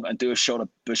song and do a shot of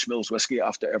Bushmills whiskey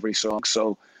after every song.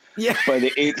 So by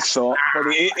the eighth song,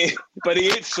 it could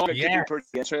be pretty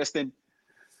interesting.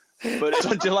 But it's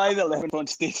on July the 11th on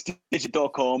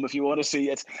Stageit.com if you want to see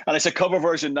it, and it's a cover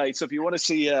version night. So if you want to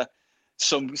see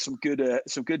some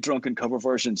good drunken cover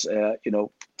versions, you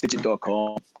know,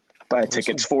 Stageit.com, buy a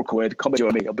ticket, it's £4. Come and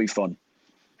join me, it'll be fun.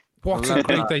 What a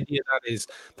great idea that is.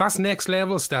 That's next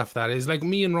level stuff, that is. Like,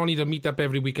 me and Ronnie to meet up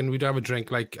every week and we'd have a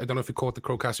drink. Like, I don't know if you caught the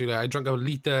Crowcast. I drank a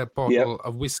litre bottle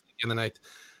of whiskey in the night.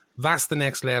 That's the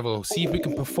next level. See if we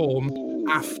can perform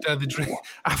after the drink,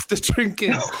 after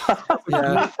drinking.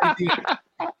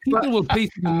 People will pay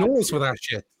for the nose for that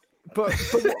shit. But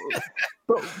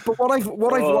what I've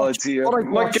watched, what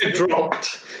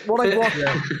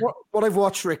I've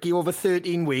watched, Ricky, over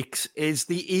 13 weeks is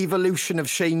the evolution of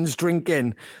Shane's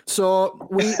drinking. So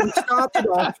we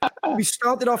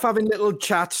started off having little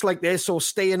chats like this, or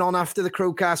staying on after the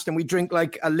Crowcast, and we drink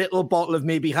like a little bottle of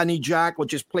maybe Honey Jack or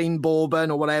just plain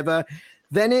bourbon or whatever.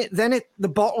 Then the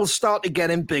bottles started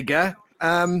getting bigger.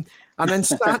 And then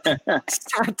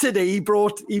Saturday he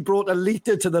brought a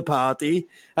liter to the party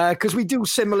because we do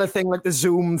similar thing like the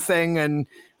Zoom thing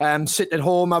and sit at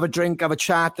home, have a drink, have a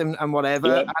chat and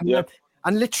whatever.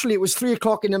 And literally it was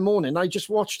 3:00 in the morning. I just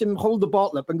watched him hold the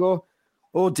bottle up and go,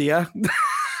 "Oh dear,"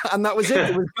 and that was it.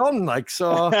 It was gone. Like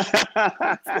so.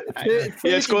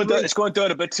 It's going down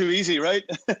a bit too easy, right?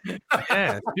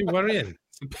 Yeah, it's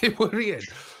a bit worrying.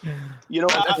 You know,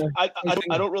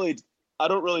 I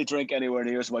don't really drink anywhere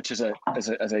near as much as I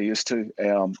used to.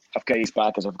 I've gained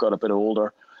back as I've got a bit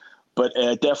older, but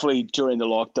definitely during the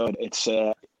lockdown, it's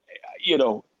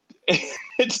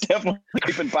it's definitely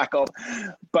keeping back up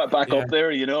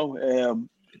there. You know.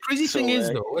 The crazy thing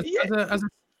is though,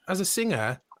 as a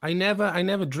singer, I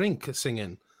never drink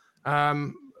singing.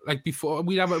 Like before,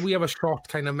 we have a shot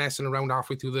kind of messing around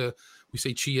halfway through we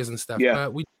say cheers and stuff. Yeah.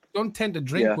 But we don't tend to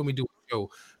drink when we do a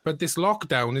show. But this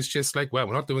lockdown is just like, well,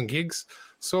 we're not doing gigs,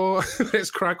 so let's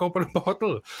crack open a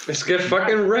bottle. Let's get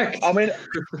fucking wrecked. I mean,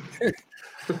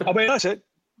 that's it.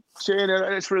 Shane,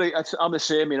 I'm the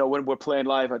same. You know, when we're playing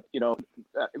live,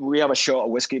 we have a shot of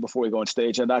whiskey before we go on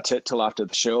stage, and that's it till after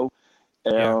the show.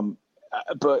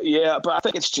 But I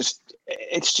think it's just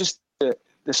the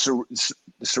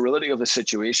surreality of the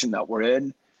situation that we're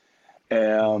in.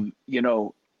 You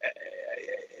know.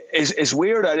 Is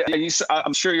weird.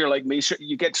 I'm sure you're like me.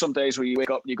 You get some days where you wake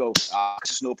up and you go, this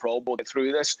is no problem, we'll get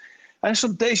through this. And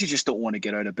some days you just don't want to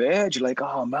get out of bed. You're like,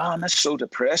 oh man, that's so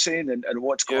depressing, and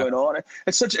what's going on?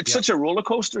 It's such a roller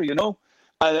coaster, you know.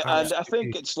 And I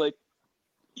think it's like,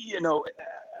 you know,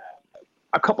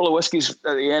 a couple of whiskeys at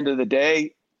the end of the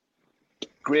day,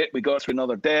 great. We got through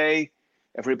another day.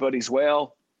 Everybody's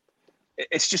well.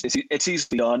 It's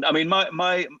easily done. I mean, my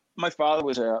father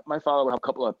would have a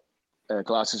couple of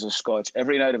glasses of scotch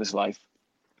every night of his life,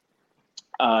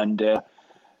 and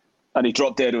he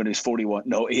dropped dead when he was 41.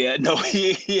 He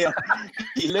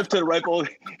lived to the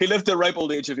ripe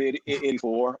old age of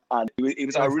 84, and he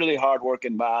was a really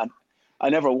hard-working man. I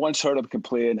never once heard him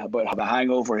complain about having a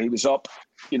hangover. He was up,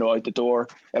 you know, out the door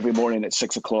every morning at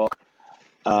 6 o'clock,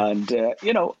 and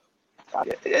you know,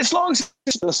 as long as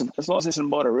it's in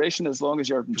moderation, as long as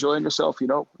you're enjoying yourself, you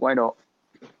know, why not?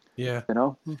 Yeah, you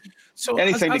know, so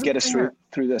anything to get us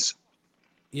through this.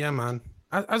 Yeah, man.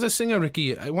 As a singer,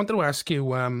 Ricky, I wanted to ask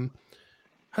you: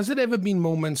 has it ever been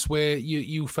moments where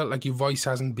you felt like your voice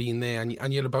hasn't been there,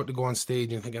 and you're about to go on stage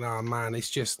and you're thinking, "Oh man, it's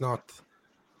just not.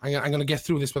 I'm gonna get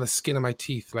through this with the skin of my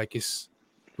teeth." Like, have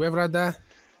you ever had that?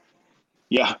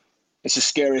 Yeah, it's the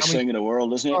scariest thing in the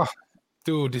world, isn't it? Oh,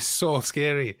 dude, it's so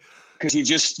scary. Because you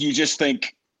just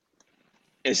think,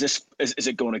 is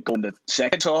it going to go in the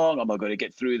second song? Am I going to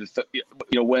get through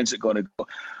when's it going to go?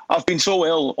 I've been so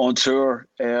ill on tour,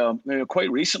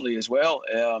 quite recently as well.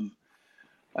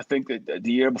 I think that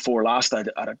the year before last, I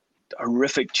had a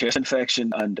horrific chest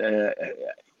infection, and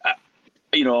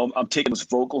I'm taking those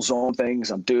vocal zone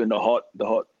things. I'm doing the hot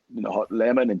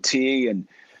lemon and tea and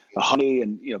the honey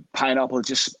and pineapple,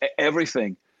 just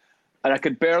everything. And I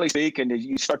could barely speak, and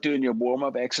you start doing your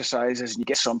warm-up exercises, and you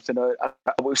get something out.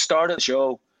 We started the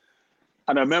show,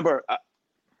 and I remember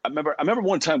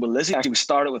one time with Lizzie, actually, we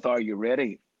started with "Are you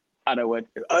ready?" And I went,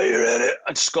 "Are you ready?"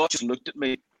 And Scott just looked at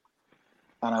me,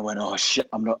 and I went, "Oh shit,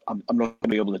 I'm not going to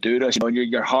be able to do this." You know, and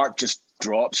your heart just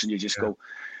drops, and you just go.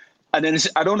 And then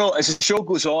I don't know, as the show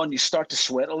goes on, you start to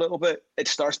sweat a little bit. It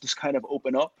starts to kind of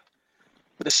open up.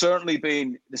 But there's certainly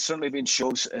been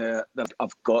shows that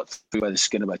I've got through by the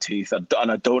skin of my teeth, and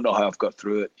I don't know how I've got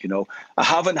through it. You know, I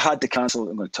haven't had to cancel.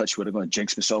 I'm going to touch wood. I'm going to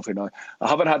jinx myself here now. I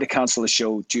haven't had to cancel a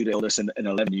show due to illness in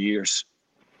 11 years.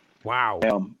 Wow.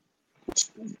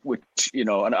 Which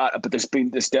but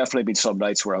there's definitely been some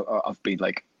nights where I've been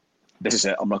like, this is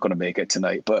it. I'm not going to make it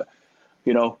tonight. But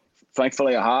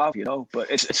thankfully I have, but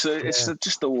it's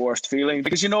just the worst feeling,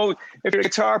 because, if you're a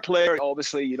guitar player,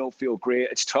 obviously you don't feel great.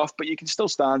 It's tough, but you can still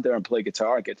stand there and play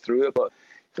guitar and get through it. But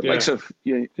the likes of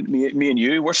me and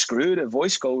you, we're screwed. A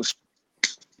voice goes,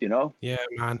 Yeah,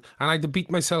 man. And I had to beat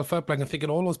myself up. Like, I'm thinking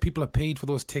all those people have paid for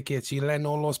those tickets. You're letting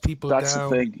all those people down. That's the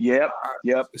thing. Yep.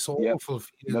 It's awful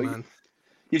feeling, man.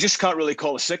 You just can't really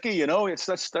call a sickie,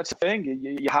 that's the thing.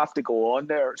 You have to go on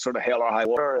there, sort of hell or high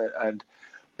water,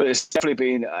 but it's definitely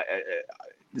been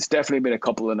a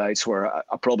couple of nights where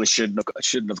I probably shouldn't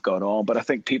have gone on. But I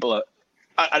think people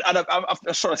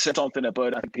I've sort of said something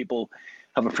about, I think people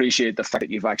have appreciated the fact that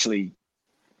you've actually,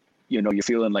 you know, you're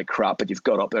feeling like crap, but you've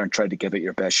got up there and tried to give it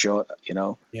your best shot, you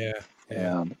know? Yeah.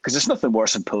 Because there's nothing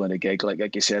worse than pulling a gig.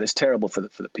 Like you said, it's terrible for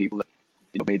the people that,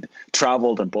 you know,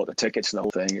 traveled and bought the tickets and the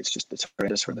whole thing. It's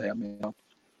horrendous for them, you know?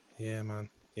 Yeah, man.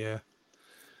 Yeah.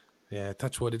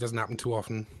 Touch wood, it doesn't happen too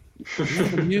often.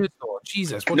 11 years, though.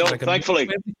 Jesus. No, thankfully.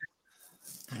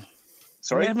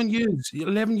 Sorry? 11 years.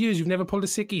 11 years, you've never pulled a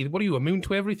sickie. What are you, immune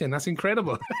to everything? That's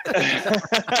incredible.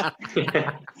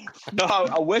 No,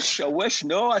 I wish.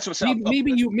 No, that's what I'm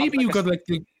maybe you got like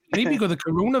the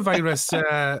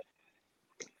coronavirus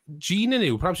gene in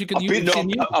you. Perhaps you could use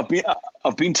it.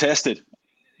 I've been tested.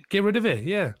 Get rid of it,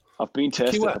 yeah. I've been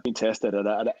tested,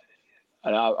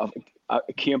 and I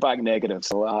came back negative,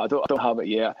 so I don't have it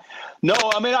yet. No,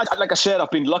 I mean, like I said, I've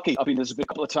been lucky. There's been a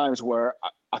couple of times where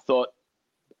I thought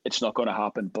it's not going to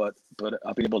happen, but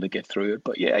I've been able to get through it.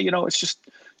 But yeah, you know, it's just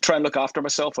try and look after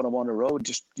myself when I'm on the road.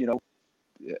 Just, you know,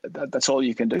 that's all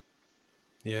you can do.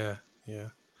 Yeah.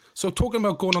 So talking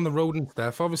about going on the road and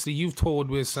stuff, obviously you've toured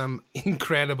with some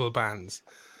incredible bands.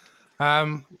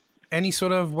 Any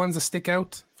sort of ones that stick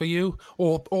out for you,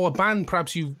 or a band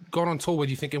perhaps you've gone on tour with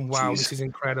you thinking, wow, this is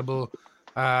incredible,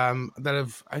 that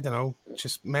have, I don't know,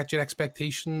 just met your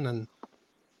expectation? And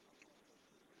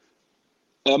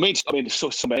I mean, so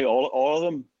many, all of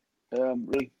them,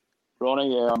 really,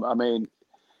 Ronnie. I mean,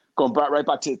 going right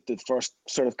back to the first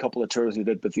sort of couple of tours we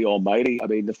did with the Almighty. I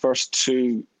mean, the first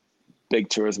two big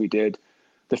tours we did,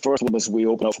 the first one was we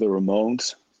opened up for the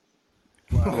Ramones.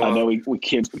 Wow. I know we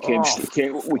came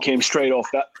straight off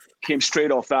that,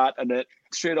 and then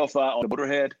straight off that on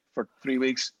Motorhead for 3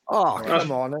 weeks. Oh,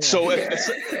 come on! So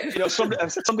if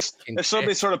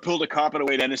somebody sort of pulled the carpet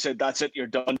away then and said, "That's it, you're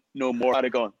done, no more," I'd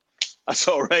have gone, "That's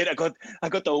all right. I got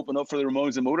to open up for the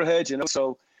Ramones and Motorhead," you know.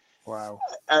 So wow.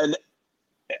 And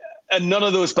none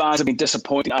of those bands have been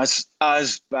disappointing as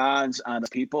bands and as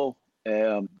people.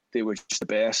 They were just the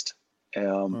best.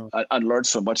 And learned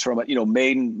so much from it. You know,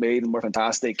 Maiden were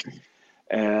fantastic.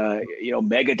 You know,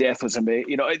 Megadeth was amazing.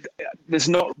 You know, there's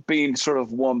not been sort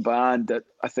of one band that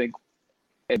I think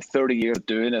in 30 years of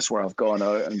doing this where I've gone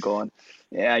out and gone,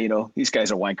 yeah, you know, these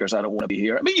guys are wankers. I don't want to be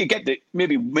here. I mean, you get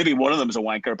maybe one of them is a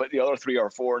wanker, but the other 3 or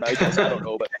 4 are nice. I don't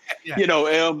know, but yeah. You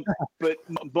know, but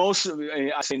most,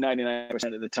 I say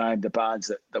 99% of the time, the bands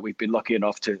that we've been lucky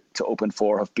enough to open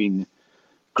for have been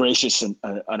gracious and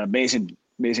amazing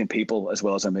people as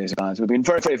well as amazing bands. We've been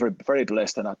very, very, very, very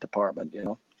blessed in that department, you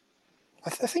know. I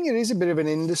think it is a bit of an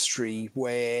industry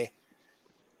where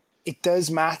it does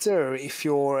matter if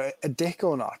you're a dick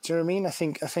or not. Do you know what I mean? I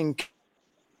think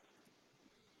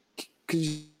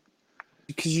because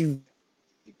you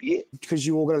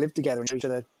all got to live together and show each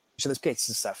other's pits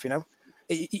and stuff, you know.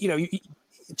 You know, do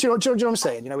you know what I'm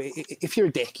saying? You know, if you're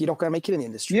a dick, you're not going to make it in the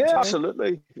industry. Yeah,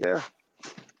 absolutely. Yeah.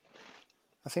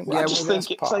 I think. I just think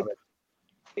it's like,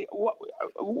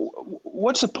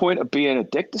 what's the point of being a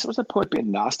dick? What's the point of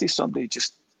being nasty? Somebody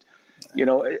just, you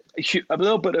know, a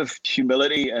little bit of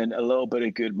humility and a little bit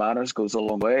of good manners goes a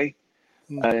long way.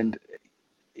 And,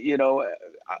 you know,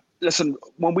 listen,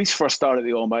 when we first started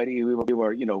the Almighty, we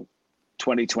were, you know,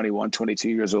 20, 21, 22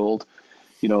 years old,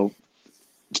 you know,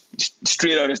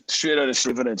 straight out of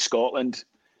Striven in Scotland,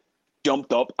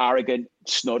 jumped up, arrogant,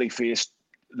 snotty-faced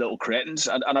little cretins,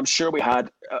 and I'm sure we had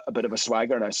a bit of a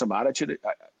swagger and some attitude,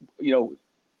 you know.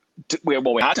 We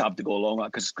had to have to go along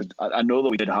that because I know that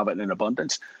we didn't have it in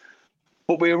abundance,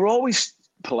 but we were always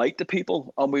polite to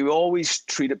people, and we always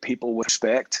treated people with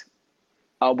respect,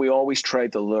 and we always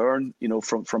tried to learn, you know,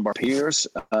 from our peers.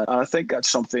 And I think that's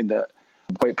something that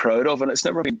I'm quite proud of, and it's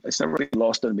never been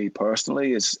lost on me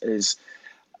personally. Is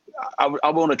I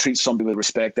want to treat somebody with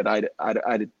respect that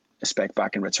I'd expect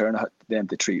back in return them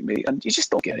to treat me, and you just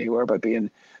don't get anywhere by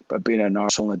being an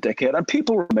arsehole and a dickhead, and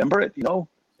people remember it, you know.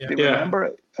 They remember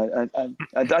it, and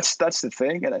that's the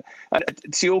thing, and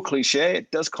it's the old cliche.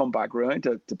 It does come back round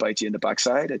to bite you in the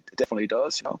backside. It definitely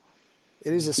does, you know.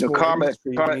 It is a small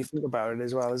industry when you think about it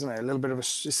as well, isn't it? A little bit of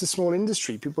it's a small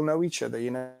industry. People know each other, you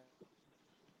know.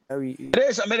 It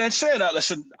is. I mean, and saying that,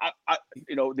 listen, I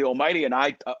you know, the Almighty and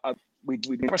we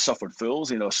never suffered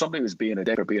fools. You know, if somebody was being a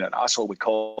dick or being an asshole, we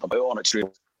called them out on it straight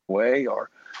away,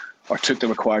 or took the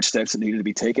required steps that needed to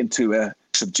be taken to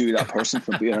subdue that person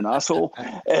from being an asshole.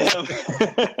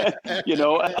 You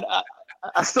know, and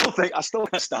I still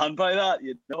can't stand by that.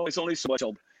 You know, it's only so much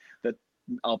that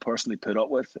I'll personally put up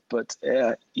with. But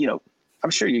you know,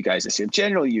 I'm sure you guys are the same.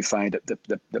 Generally, you find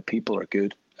that the people are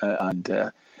good and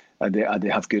they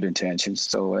have good intentions.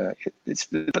 So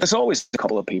but there's always a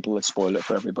couple of people that spoil it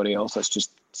for everybody else. That's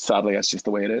just, sadly, that's just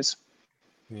the way it is.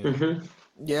 Yeah. Mm-hmm.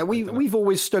 Yeah, we've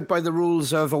always stood by the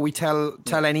rules of, or we tell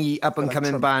any up and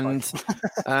coming band,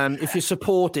 if you're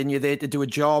supporting, you're there to do a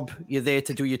job. You're there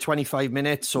to do your 25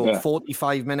 minutes or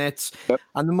 45 minutes. Yep.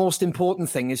 And the most important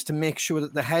thing is to make sure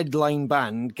that the headline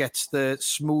band gets the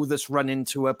smoothest run-in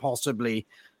tour possibly,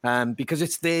 because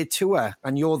it's their tour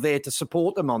and you're there to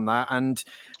support them on that and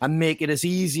make it as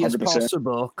easy as 100%.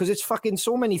 possible, because it's fucking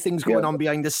so many things going on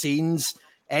behind the scenes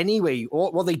anyway.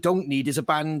 What they don't need is a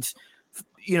band,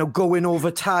 going over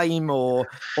time or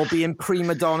being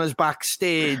prima donnas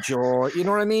backstage, or you know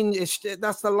what I mean.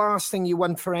 That's the last thing you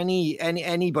want for anybody, and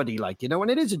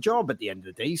it is a job at the end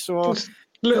of the day. So just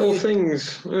little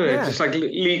things, just like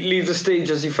leave the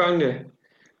stage as you found it.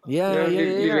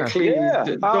 Leave it clean.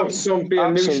 Don't be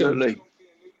a nuisance.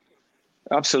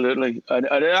 Absolutely, and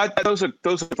those are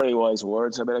very wise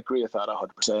words. I mean, I agree with that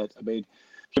 100%. I mean,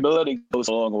 humility goes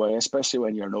a long way, especially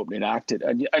when you're an opening act.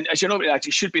 And as you're an opening act,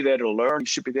 you should be there to learn. You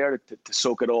should be there to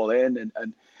soak it all in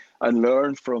and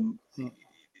learn from,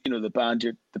 the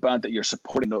band that you're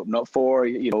supporting, open up for.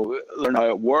 Learn how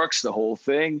it works, the whole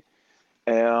thing.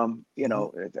 But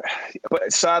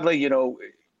sadly, a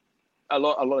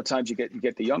lot of times you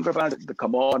get the younger bands that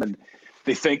come on and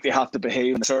they think they have to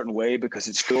behave in a certain way because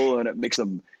it's cool and it makes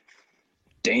them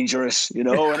dangerous, and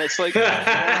it's like, it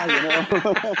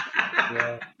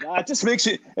just makes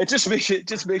you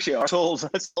arseholes.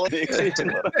 That's all it makes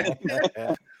you.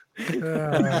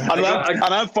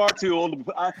 And I'm far too old.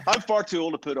 I'm far too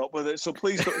old to put up with it. So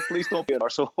please don't be an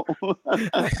arsehole.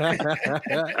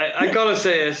 I gotta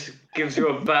say, it gives you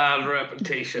a bad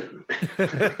reputation.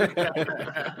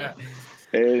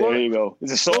 Hey, there you go.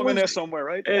 There's a song in there somewhere,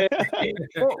 right?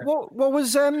 What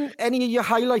was any of your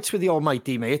highlights with the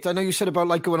Almighty, mate? I know you said about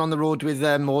like going on the road with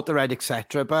Motorhead,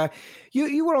 etc. But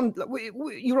you were on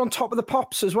Top of the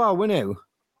Pops as well, weren't you?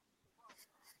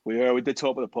 We did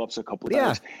Top of the Pops a couple of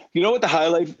times. You know what the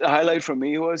highlight for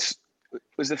me was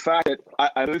the fact that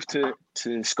I moved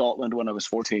to Scotland when I was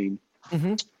 14.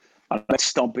 Mm-hmm. I met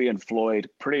Stumpy and Floyd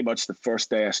pretty much the first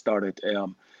day I started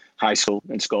high school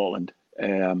in Scotland.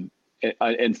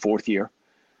 In fourth year,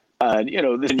 and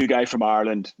there's a new guy from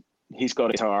Ireland. He's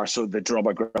got a guitar, so the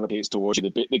drummer gravitates towards you.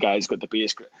 The guy's got the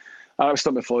bass. I was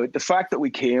talking to Floyd. The fact that we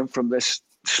came from this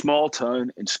small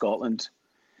town in Scotland,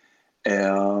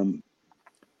 and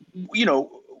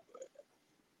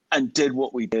did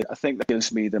what we did, I think that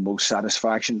gives me the most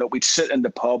satisfaction. That we'd sit in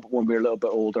the pub when we were a little bit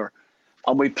older,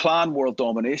 and we plan world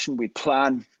domination. We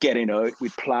plan getting out. We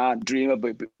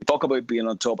talk about being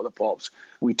on Top of the Pops.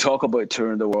 We talk about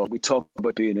touring the world. We talk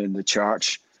about being in the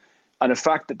charts. And the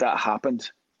fact that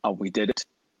happened and we did it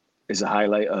is a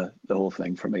highlight of the whole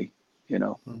thing for me,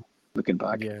 looking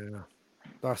back. Yeah,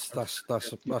 that's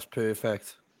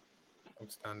perfect.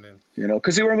 Outstanding.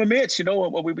 Because they were my mates,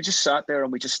 we just sat there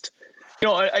and we just,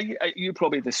 you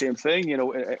probably the same thing,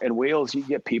 in Wales, you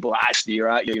get people sneer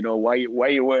at you, why are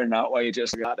you wearing that? Why are you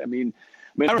just like that? I mean,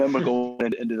 I remember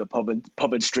going into the pub in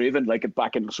Straven, like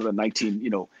back in sort of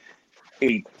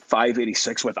 85,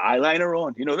 86 with eyeliner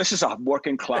on. This is a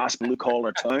working class blue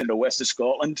collar town in the west of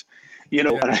Scotland,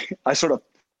 and I sort of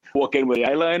walk in with the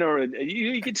eyeliner and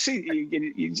you can see,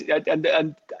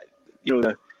 and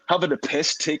having the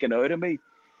piss taken out of me.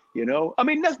 I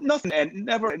mean, nothing, and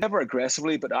never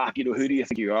aggressively, but who do you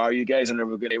think you are? You guys are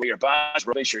never going to, your band's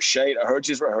rubbish, your shite. I heard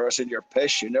you's rehearsing, your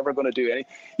piss. You're never going to do any,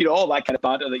 all that kind of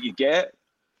banter that you get.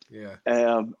 Yeah.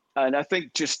 And I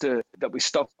think just that we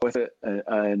stuck with it,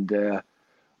 and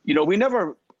we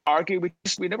never argued.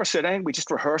 We never said anything. We just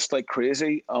rehearsed like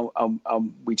crazy.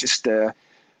 We just,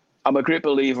 I'm a great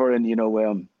believer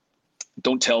in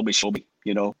don't tell me, show me.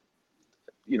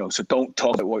 So don't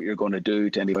talk about what you're going to do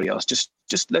to anybody else. Just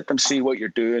let them see what you're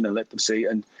doing and let them see.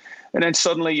 And then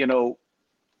suddenly,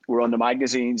 we're on the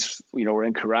magazines, we're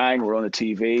in Kerrang, we're on the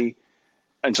TV,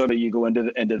 and suddenly you go into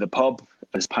the pub,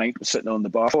 there's pint sitting on the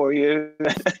bar for you,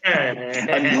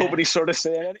 and nobody's sort of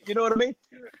saying it. You know what I mean?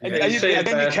 And then you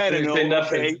kind of know,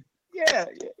 okay, yeah,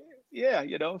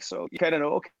 so you kind of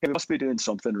know, okay, we must be doing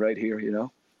something right here,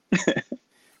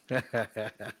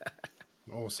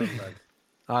 Awesome, man.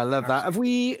 I love that.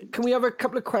 Can we have a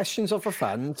couple of questions off the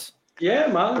fans? Yeah,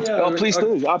 man. Yeah. Oh, please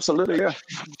do. Absolutely, yeah.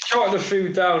 Jotting the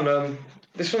food down.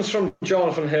 This one's from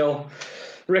Jonathan Hill.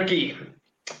 Ricky,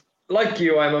 like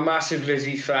you, I'm a massive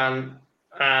Lizzie fan,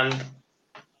 and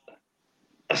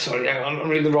sorry, I'm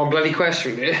reading the wrong bloody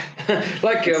question here.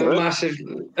 Like you, I'm a massive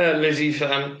Lizzie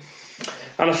fan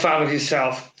and a fan of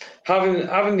yourself.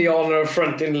 Having the honour of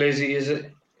fronting Lizzie,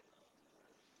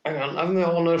 having the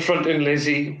honour of fronting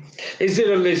Lizzie, is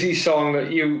there a Lizzie song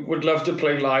that you would love to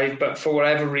play live, but for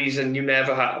whatever reason you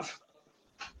never have?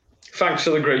 Thanks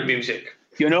for the great music.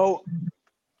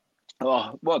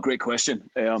 Oh, what a great question.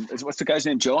 What's the guy's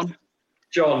name? John?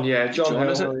 John, yeah. John Hill.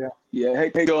 Is it? Yeah.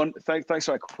 Hey, John. Thanks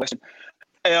for that question.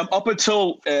 Up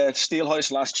until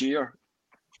Steelhouse last year,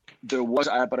 there was,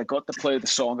 but I got to play the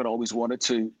song I always wanted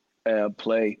to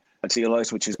play at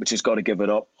Steelhouse, which is "Gotta Give It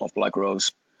Up" of Black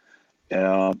Rose.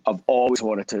 I've always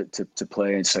wanted to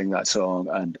play and sing that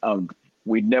song, and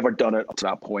we'd never done it up to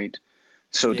that point.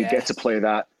 So to get to play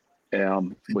that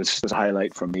was a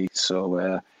highlight for me.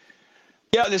 So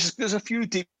there's a few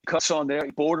deep cuts on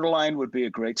there. "Borderline" would be a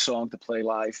great song to play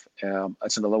live.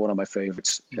 That's another one of my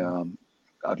favorites.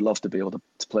 I'd love to be able to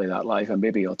play that live, and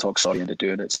maybe I'll talk Sonny into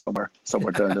doing it somewhere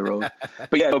down the road.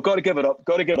 But yeah, "Gotta Give It Up."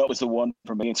 "Gotta Give It Up" was the one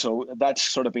for me, and so that's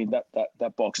sort of been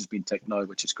that box has been ticked now,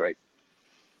 which is great.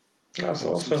 That's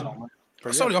awesome.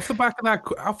 Sorry, off the back of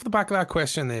that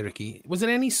question there, Ricky, was there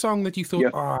any song that you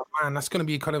thought, oh man, that's going to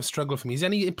be a kind of struggle for me? Is there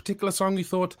any particular song you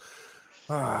thought,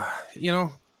 or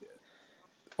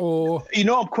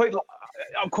I'm quite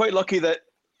lucky that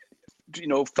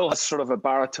Phil has sort of a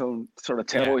baritone sort of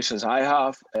tenor voice as I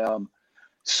have,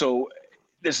 so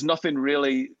there's none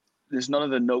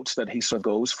of the notes that he sort of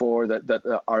goes for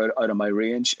that are out of my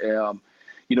range. But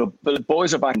the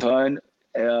boys are back in town.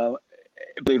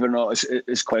 Believe it or not,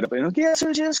 is quite up. Guess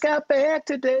who just got back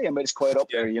today? I mean, it's quite up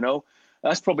there.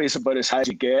 That's probably about as high as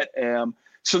you get.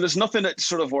 So there's nothing that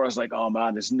sort of where I was like, oh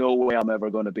man, there's no way I'm ever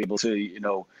going to be able to,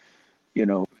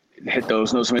 hit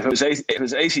those notes. I mean, if it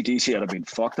was AC/DC, I'd have been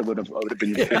fucked. I would have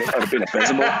been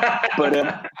abysmal.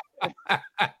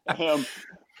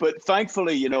 But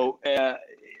thankfully, the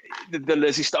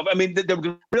Lizzie stuff. I mean,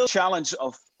 the real challenge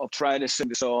of trying to sing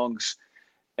the songs.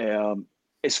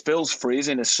 Is Phil's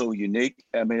phrasing is so unique.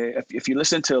 I mean, if you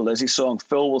listen to a Lizzie song,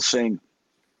 Phil will sing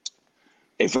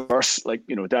a verse like,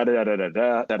 da da da da da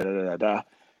da da da da.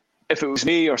 If it was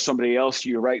me or somebody else,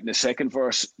 you're writing the second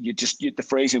verse, the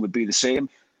phrasing would be the same.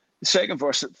 The second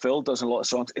verse that Phil does in a lot of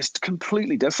songs is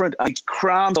completely different. He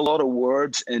crammed a lot of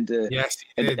words into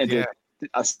a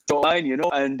line,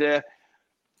 and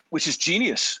which is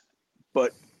genius.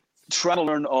 But trying to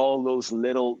learn all those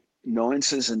little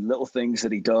nuances and little things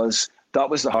that he does, that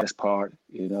was the hardest part,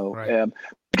 Right.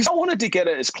 Because I wanted to get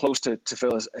it as close to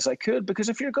Phil as I could, because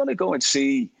if you're going to go and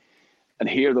see and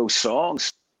hear those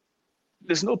songs,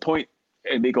 there's no point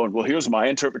in me going, well, here's my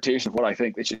interpretation of what I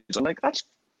think they should do. I'm like, that's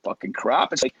fucking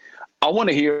crap. It's like, I want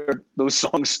to hear those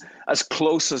songs as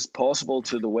close as possible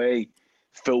to the way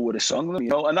Phil would have sung them,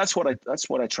 and that's what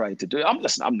I tried to do.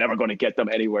 I'm never going to get them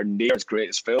anywhere near as great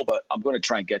as Phil, but I'm going to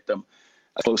try and get them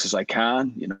as close as I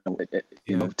can,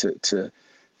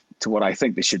 to what I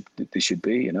think they should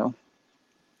be,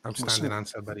 Outstanding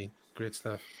answer, buddy. Great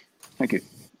stuff. Thank you.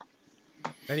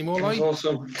 Any more, Lloyd?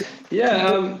 Awesome.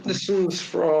 Yeah, this one's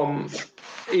from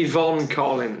Yvonne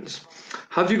Collins.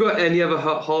 Have you got any other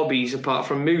hobbies apart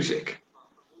from music?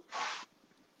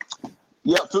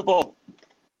 Yeah, football.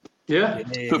 Yeah?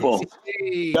 Football.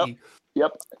 Yep.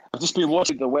 I've just been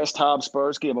watching the West Ham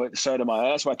Spurs game out the side of my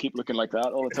ass, so I keep looking like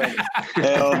that all the time.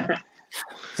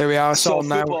 There we are. It's on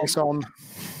now. It's on.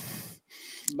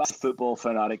 Massive football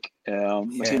fanatic.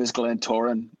 My team is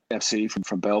Glentoran FC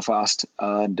from Belfast,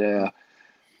 and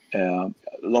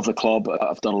love the club.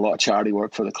 I've done a lot of charity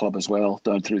work for the club as well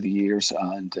down through the years.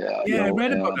 And I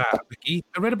read about that, Ricky.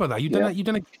 I read about that. You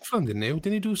done a gift for them, didn't you?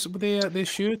 Didn't you do some of their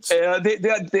shirts?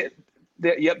 They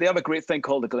have a great thing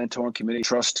called the Glentoran Community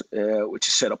Trust, which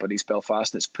is set up in East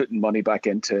Belfast. It's putting money back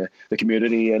into the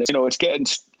community, and it's getting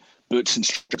boots and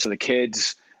strips for the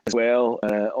kids as well,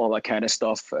 all that kind of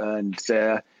stuff. And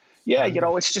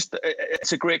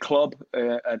it's a great club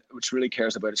which really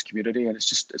cares about its community, and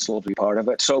it's lovely to be part of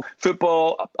it. So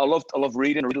football, I love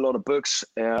reading. I read a lot of books,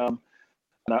 and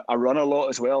I run a lot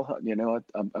as well.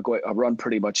 I run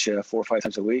pretty much 4 or 5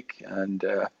 times a week, and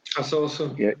that's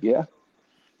awesome. Yeah.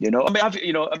 My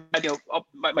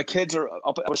kids are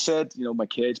up. I said, my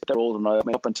kids, but they're older now. I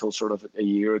mean, up until sort of a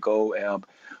year ago,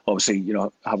 obviously,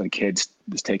 having kids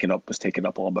was taking up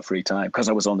all my free time because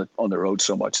I was on the road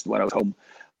so much. When I was home,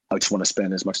 I just want to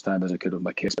spend as much time as I could with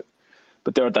my kids.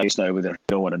 But there are days now where they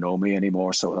don't want to know me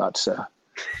anymore, so that's okay.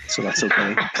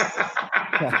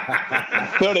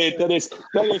 that is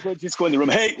when just go in the room.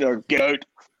 Hey, get out.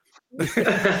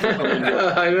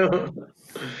 I know.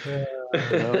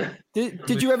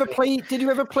 Did you ever play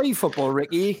football,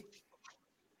 Ricky?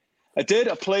 I did.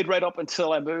 I played right up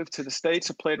until I moved to the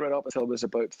States. I played right up until I was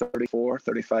about 34,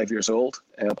 35 years old.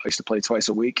 I used to play twice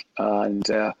a week, and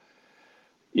I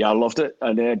loved it.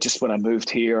 And then just when I moved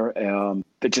here,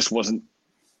 there just wasn't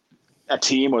a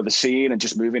team or the scene, and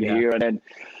just moving here, and then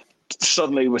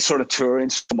suddenly with sort of touring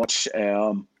so much,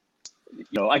 I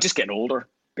just getting older.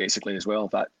 basically as well.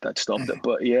 That stopped it.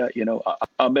 But yeah, you know,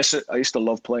 I miss it. I used to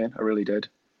love playing. I really did.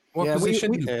 What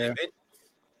position?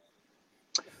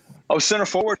 I was centre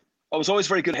forward. I was always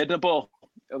very good hitting the ball.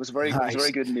 I was very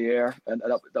good in the air, and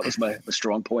that was my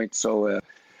strong point. So I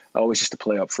always used to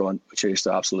play up front, which I used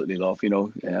to absolutely love. You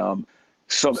know,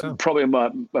 probably my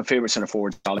favorite centre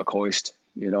forward, Ally McCoist.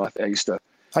 You know, I used to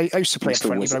play up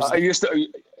front. I used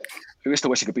to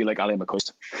wish I could be like Ally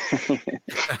McCoist.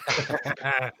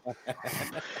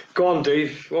 Go on,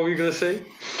 Dave. What were you going to say?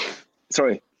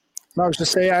 Sorry. No, I was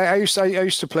just saying I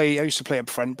used to play up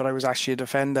front, but I was actually a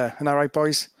defender. Isn't that right,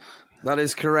 boys? That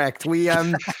is correct. We he's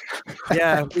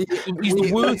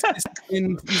the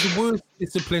worst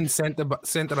disciplined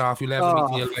centre half you'll ever meet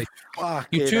in your life.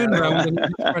 You turn around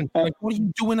and like, what are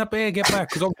you doing up there? Get back,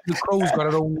 because obviously the Crows got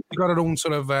our own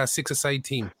sort of six-a-side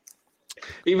team.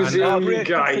 He was the only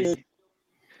guy.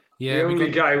 Yeah, the only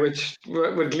guy which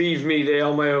would leave me there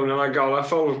on my own, and I got a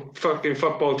full fucking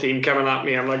football team coming at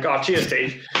me. I'm like, oh, cheers,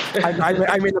 Dave.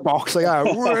 I'm in the box, like,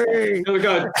 oh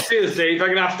God, cheers, Dave. I'm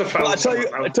gonna have to foul. Well, I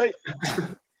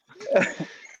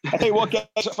tell you what, guys,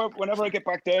 whenever I get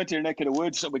back down to your neck of the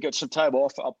woods and we get some time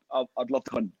off, I'd love to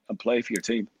come and play for your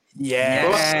team.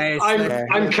 Yeah,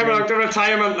 I'm coming out to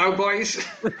retirement now, boys.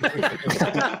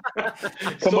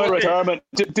 Come on, retirement.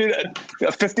 Dude,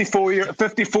 a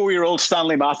 54-year-old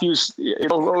Stanley Matthews. You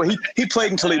know, he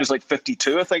played until he was like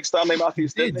 52, I think. Stanley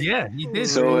Matthews did. Yeah, he did.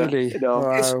 So really, you know,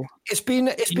 wow. It's been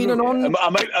an on.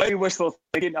 I wishful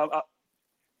thinking.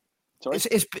 Sorry?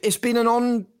 It's been an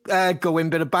ongoing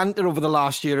bit of banter over the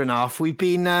last year and a half. We've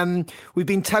been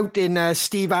touting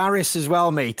Steve Harris as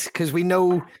well, mate, because we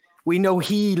know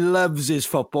he loves his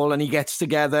football and he gets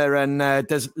together and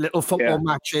does little football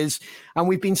matches. And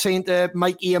we've been saying to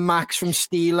Mikey and Max from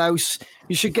Steelhouse,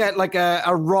 you should get like a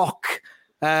rock,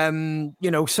 some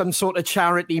sort of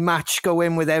charity match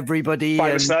going with everybody.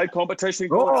 Five-a-side competition.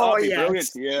 Oh, yes.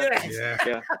 Brilliant.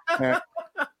 Yeah.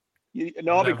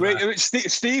 It'd be great.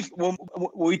 Steve, when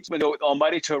the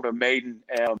Almighty Tour of Maiden,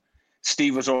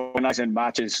 Steve was organising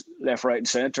matches left, right, and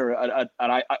centre, and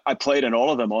I played in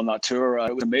all of them on that tour.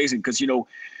 It was amazing because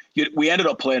we ended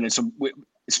up playing in some,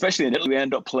 especially in Italy, we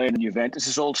ended up playing in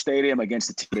Juventus's old stadium against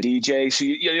the team of DJ. So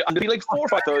and there'd be like 4,000 or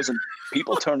 5,000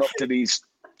 people turn up to these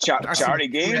charity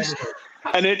games,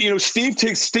 and then Steve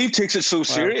takes it so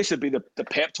serious. It'd be the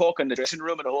pep talk in the dressing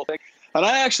room and the whole thing. And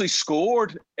I actually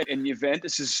scored in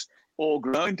Juventus's old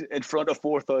ground in front of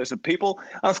 4,000 people.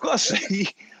 And I've got to say,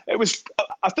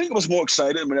 I think it was more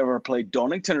exciting whenever I played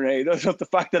Donington, right? The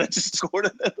fact that I just scored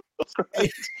it.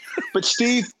 But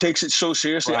Steve takes it so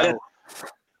seriously. Wow.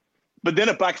 But then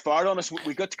it backfired on us.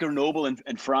 We got to Grenoble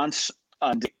in France,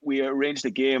 and we arranged a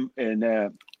game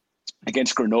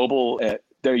against Grenoble,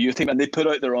 their youth team, and they put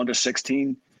out their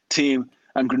under-16 team,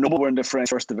 and Grenoble were in the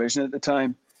French First Division at the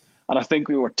time. And I think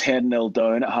we were 10-0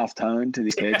 down at half-time to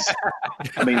these kids.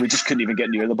 I mean, we just couldn't even get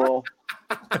near the ball.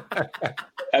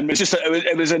 And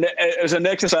it was an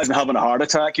exercise in having a heart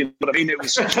attack. You know what I mean? It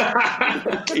was,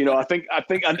 I think,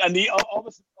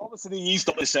 obviously they eased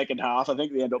up the second half. I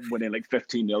think they ended up winning like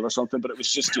 15-0 or something. But it was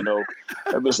just,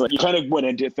 it was like you kind of went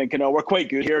into it thinking, we're quite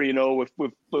good here.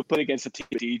 We've played against a team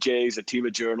of DJs, a team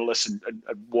of journalists, and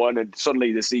won. And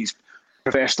suddenly there's these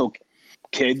professional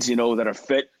kids, that are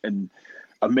fit and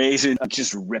amazing. I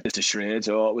just ripped it to shreds.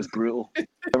 Oh, it was brutal.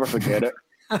 Never forget it.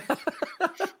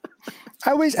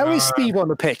 How is Steve on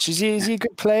the pitch? Is he a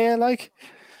good player? Like,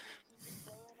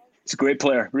 he's a great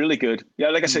player, really good. Yeah,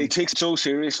 like I say, he takes it so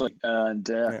seriously, and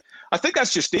I think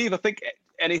that's just Steve. I think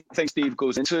anything Steve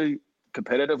goes into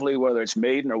competitively, whether it's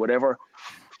Maiden or whatever,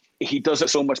 he does it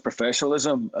so much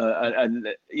professionalism and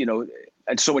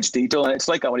so much detail. And it's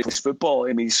like when he plays football.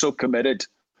 I mean, he's so committed.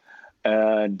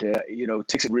 And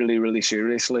takes it really, really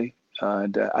seriously,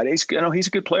 and he's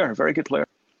a good player, a very good player.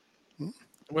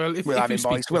 Well, we'll have him,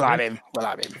 boys. We'll have him.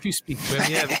 If you speak to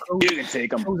him, you can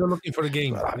take him. Those are looking for the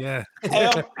game. Yeah.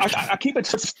 I keep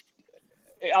it.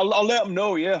 I'll let him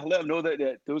know. Yeah, I'll let him know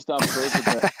that those damn pros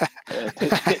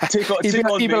take on.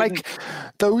 He'd be like,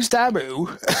 those damn who?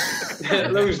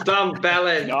 Those damn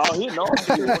bellend.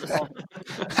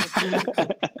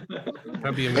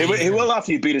 That'd be amazing. He will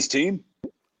after he beat his team.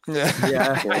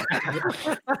 Yeah.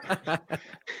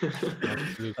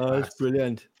 Oh, it's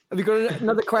brilliant. Have you got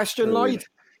another question, Lloyd?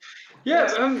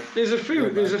 Yeah, there's a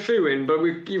few in, but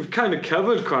you've kind of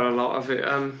covered quite a lot of it.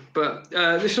 But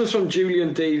this one's from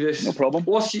Julian Davis. No problem.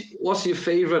 What's your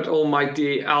favourite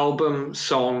Almighty album,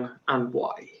 song, and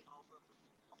why?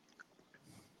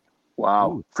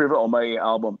 Wow, favorite Almighty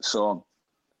album, song.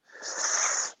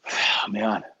 Oh,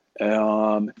 man,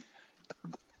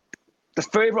 the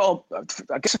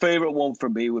favorite one for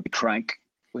me would be Crank.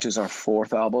 which is our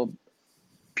fourth album,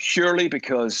 purely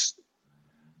because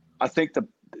I think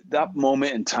that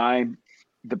moment in time,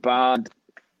 the band,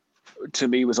 to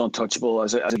me, was untouchable.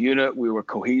 As a unit, we were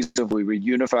cohesive, we were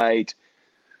unified,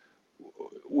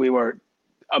 we were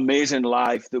amazing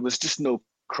live. There was just no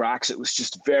cracks. It was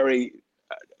just it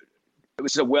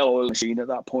was a well-oiled machine at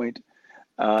that point.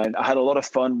 And I had a lot of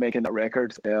fun making that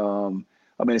record.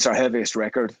 I mean, it's our heaviest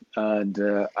record, and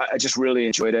I just really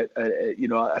enjoyed it.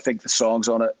 I think the songs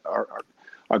on it are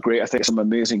great. I think some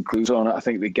amazing grooves on it. I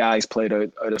think the guys played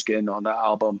out of skin on that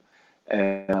album.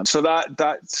 So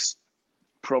that's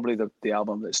probably the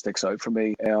album that sticks out for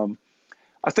me.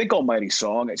 I think Almighty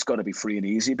Song, it's got to be Free and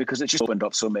Easy, because it just opened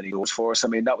up so many doors for us. I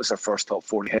mean, that was our first top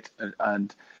 40 hit.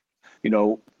 And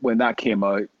when that came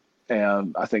out,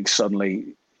 I think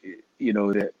suddenly,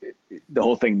 the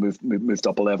whole thing moved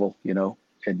up a level,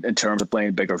 in terms of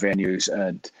playing bigger venues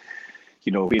and,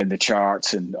 being in the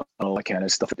charts and all that kind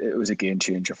of stuff. It was a game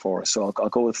changer for us. So I'll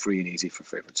go with Free and Easy for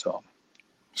favorite song.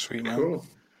 Sweet, man. Cool.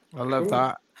 I love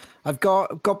that. I've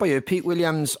got by you, Pete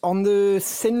Williams, on the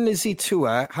Thin Lizzy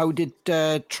tour. How did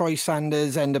Troy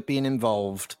Sanders end up being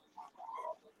involved?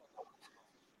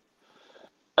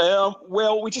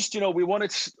 Well, we just,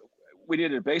 we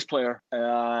needed a bass player,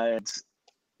 and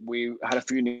we had a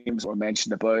few names that were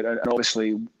mentioned about, and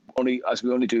obviously we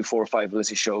only do 4 or 5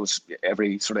 Lizzy shows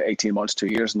every sort of 18 months, 2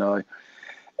 years now.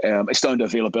 It's down to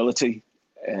availability.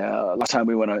 Last time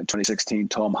we went out in 2016,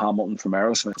 Tom Hamilton from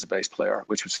Aerosmith was a bass player,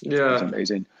 which was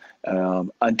amazing.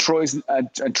 And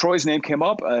Troy's name came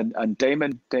up, and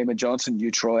Damon Johnson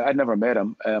knew Troy. I'd never met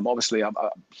him. Obviously, I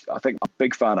think I'm a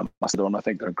big fan of Mastodon. I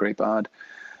think they're a great band.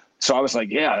 So I was like,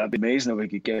 yeah, that'd be amazing if we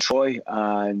could get Troy.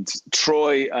 And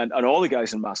Troy and all the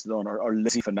guys in Mastodon are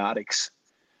Lizzy fanatics.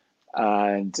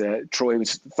 And Troy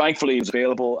was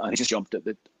available, and he just jumped at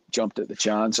the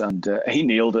chance, and he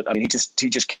nailed it. I mean, he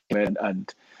just came in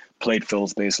and played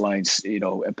Phil's bass lines,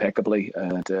 impeccably.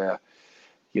 And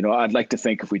I'd like to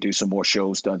think if we do some more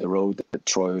shows down the road, that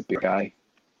Troy would be a guy.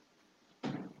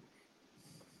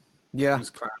 Yeah, he was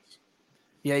class.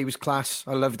 Yeah, he was class.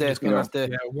 I loved it.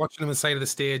 Watching him inside of the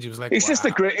stage, he was like, he's just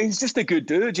a good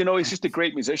dude. He's just a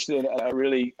great musician. A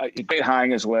great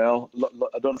hang as well. I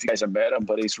don't know if you guys have met him,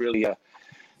 but he's really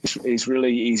he's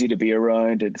really easy to be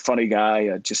around, and funny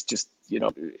guy. Just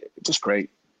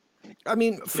great. I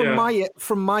mean, from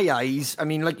my eyes, I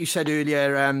mean, like you said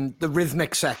earlier, the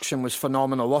rhythmic section was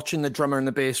phenomenal. Watching the drummer and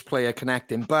the bass player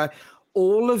connecting, but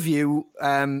all of you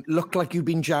looked like you've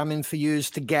been jamming for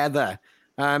years together.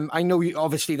 I know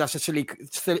obviously that's a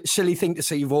silly thing to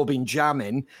say. You've all been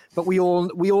jamming, but we all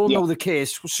know the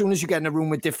case. As soon as you get in a room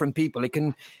with different people,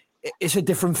 it's a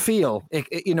different feel.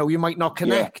 You might not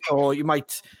connect, or you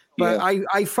might. But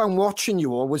I found watching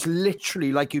you all was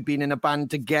literally like you've been in a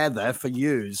band together for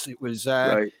years. It was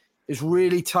it's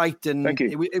really tight, and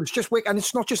it was just wicked. And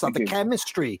it's not just that, the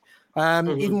chemistry.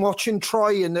 Even watching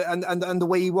Troy and the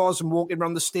way he was and walking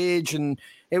around the stage, and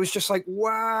it was just like,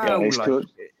 wow. Yeah, he's cool.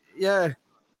 Yeah.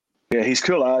 Yeah, he's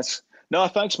cool as. No,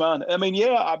 thanks, man. I mean,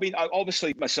 I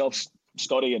obviously myself,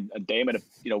 Scotty and Damon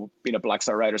have, been a Black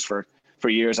Star Riders for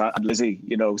years, and Lizzy,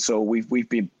 so we've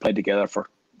been playing together for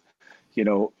 8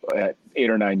 or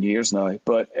 9 years now.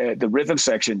 But the rhythm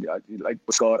section, like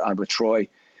with Scott and with Troy,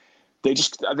 they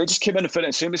just came in and fit in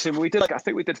seamlessly. We did I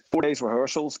think we did 4 days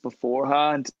rehearsals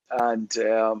beforehand, and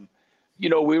we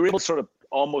were able to sort of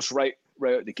almost right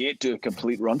out the gate do a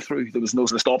complete run through. There was no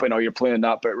sort of stopping, you're playing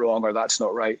that bit wrong, or that's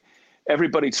not right.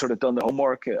 Everybody'd sort of done the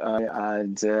homework,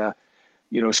 and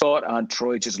Scott and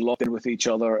Troy just locked in with each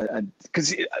other. And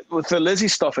because with the Lizzy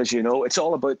stuff, as you know, it's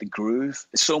all about the groove.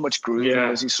 There's so much groove in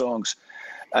Lizzy songs,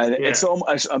 and it's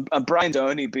almost, and Brian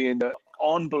Downey being the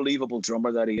unbelievable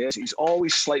drummer that he is, he's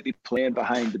always slightly playing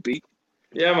behind the beat.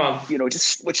 Yeah, man.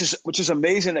 Which is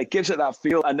amazing. It gives it that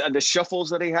feel, and the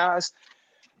shuffles that he has.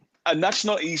 And that's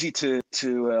not easy to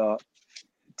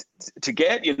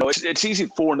get. It's easy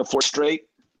 4 and 4 straight.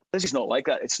 Lizzy's not like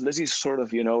that. Lizzy's sort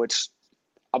of,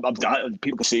 I'm done.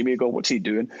 People can see me and go, "What's he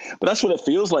doing?" But that's what it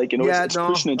feels like. It's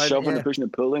pushing and shoving and pushing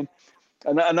and pulling,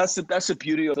 and that's the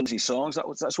beauty of Lizzy songs.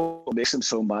 That's what makes them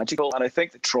so magical. And I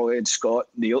think that Troy and Scott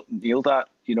nailed that,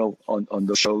 on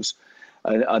those shows,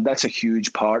 and that's a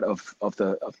huge part of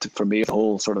for me the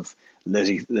whole sort of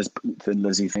Lizzy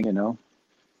thing.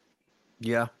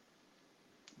 Yeah.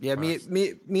 Yeah, me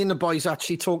and the boys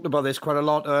actually talked about this quite a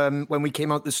lot when we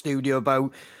came out the studio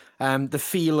about the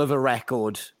feel of a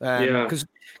record. Because,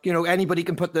 anybody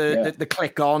can put the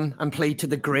click on and play to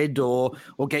the grid or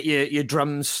get your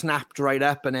drums snapped right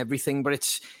up and everything. But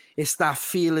it's that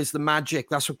feel is the magic.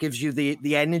 That's what gives you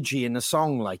the energy in the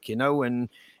song, and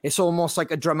it's almost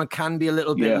like a drummer can be a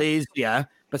little bit lazier,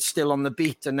 but still on the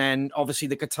beat. And then obviously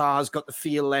the guitars got the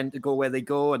feel then to go where they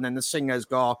go, and then the singer's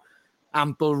got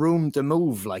ample room to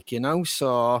move, like, you know.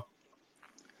 So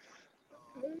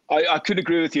I could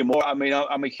agree with you more. I mean,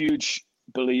 I'm a huge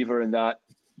believer in that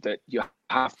you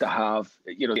have to have,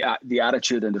 you know, the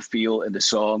attitude and the feel in the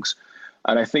songs,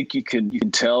 and I think you can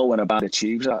tell when a band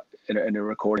achieves that in a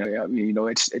recording. I mean, you know,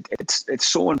 it's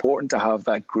so important to have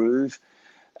that groove,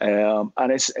 and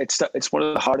it's one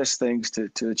of the hardest things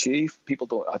to achieve.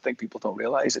 I think people don't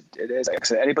realize it. It is. Like I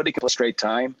said, anybody can play straight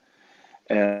time,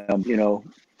 you know.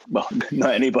 Well,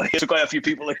 not anybody. There's quite a few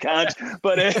people that can't,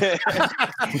 but you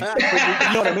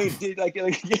know what I mean. Like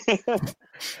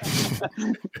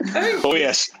oh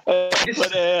yes,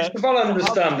 it's about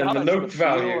understanding the note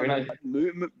value.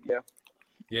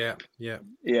 Yeah.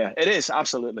 It is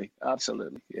absolutely.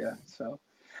 Yeah. So,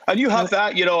 and you have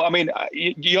that. You know, I mean,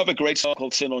 you have a great song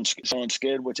called "Sin on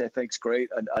Skid," which I think is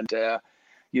great, and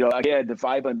you know, again, the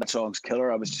vibe in that song's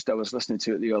killer. I was listening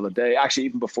to it the other day, actually,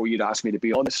 even before you'd asked me to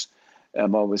be honest.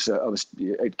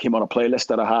 It came on a playlist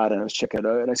that I had, and I was checking it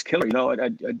out, and it's killer, you know.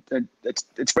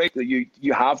 It's great that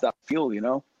you have that feel, you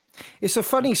know. It's a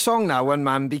funny song now, one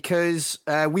man, because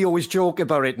we always joke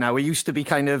about it now. It used to be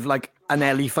kind of like an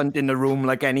elephant in the room,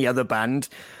 like any other band.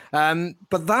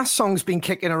 But that song's been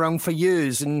kicking around for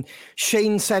years, and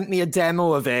Shane sent me a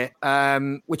demo of it,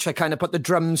 which I kind of put the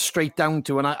drums straight down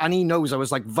to, and he knows I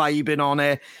was like vibing on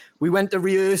it. We went to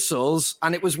rehearsals,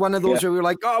 and it was one of those where we were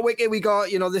like, "Oh, we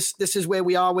got, you know, this is where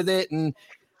we are with it," and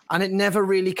it never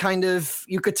really kind of,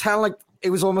 you could tell like it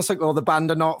was almost like, oh, the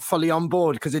band are not fully on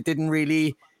board because it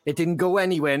didn't go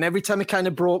anywhere. And every time it kind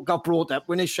of got brought up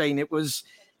with Shane, it was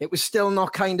still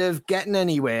not kind of getting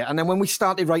anywhere. And then when we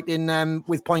started writing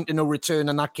with Point of No Return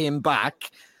and that came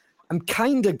back, I'm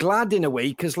kind of glad in a way,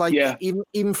 because like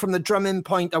even from the drumming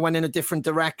point, I went in a different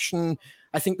direction.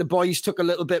 I think the boys took a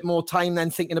little bit more time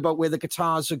then thinking about where the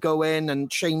guitars are going,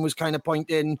 and Shane was kind of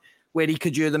pointing where he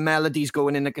could hear the melodies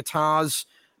going in the guitars.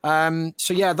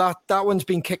 So yeah, that one's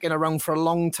been kicking around for a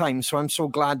long time. So I'm so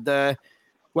glad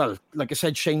well, like I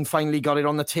said, Shane finally got it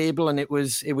on the table, and it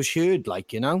was heard,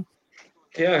 like, you know.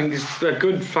 Yeah, and he's a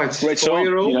good fight. Great song,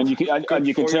 you know, and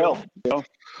you can tell. You know?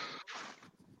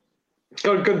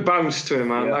 Got a good bounce to him,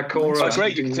 man. Yeah. That chorus. That's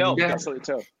great. You can tell. Yeah. Absolutely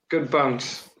tell. Good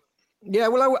bounce. Yeah,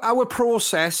 well, our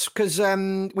process, because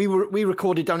we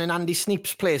recorded down in Andy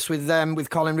Sneap's place with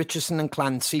Colin Richardson and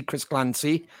Chris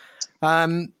Clancy,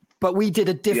 but we did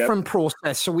a different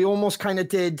process. So we almost kind of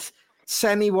did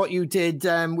semi what you did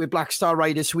with Black Star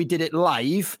Riders. So we did it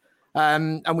live,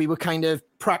 and we were kind of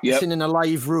practicing in a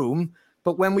live room.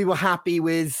 But when we were happy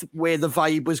with where the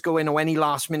vibe was going or any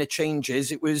last minute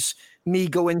changes, it was me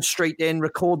going straight in,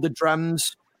 record the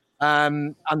drums,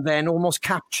 and then almost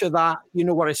capture that. You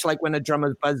know what it's like when a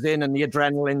drummer's buzzing and the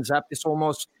adrenaline's up. It's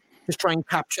almost just try and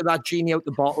capture that genie out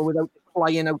the bottle without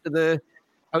flying out the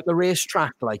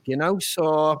racetrack, like, you know.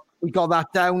 So we got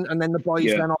that down, and then the boys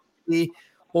then obviously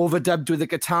overdubbed with the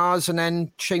guitars, and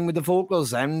then Shane with the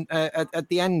vocals then at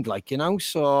the end, like, you know.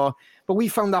 So, but we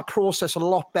found that process a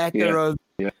lot better of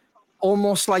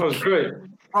almost like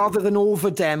rather than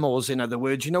over demos, in other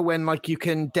words, you know, when like you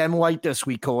can demo-itis,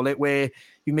 we call it, where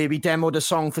you maybe demoed a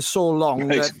song for so long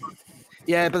that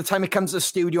by the time it comes to the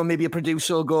studio, maybe a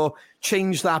producer will go,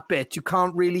 change that bit. You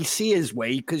can't really see his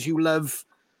way because you love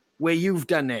where you've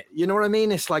done it. You know what I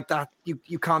mean? It's like that.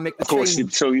 You can't make the change. Of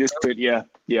course, so used to it.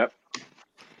 Yep.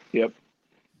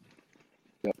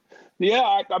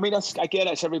 Yeah, I mean,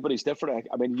 it's everybody's different.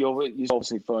 I mean, you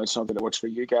obviously find something that works for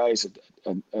you guys,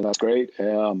 and that's great.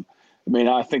 I mean,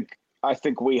 I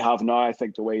think we have now. I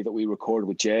think the way that we record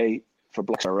with Jay for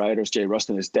Black Star Riders, Jay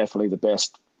Rustin, is definitely the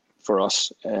best for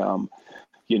us.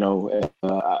 You know,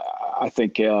 I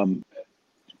think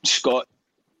Scott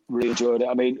really enjoyed it.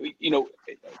 I mean, you know,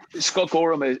 Scott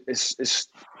Gorham is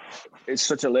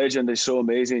such a legend. He's so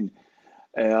amazing.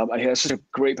 And he has such a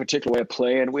great particular way of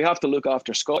playing. We have to look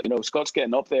after Scott. You know, Scott's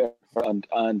getting up there, and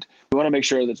we want to make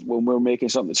sure that when we're making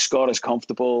something, that Scott is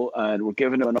comfortable and we're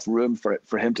giving him enough room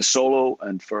for him to solo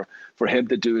and for him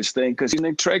to do his thing, because he's an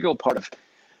integral part of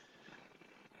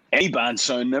any band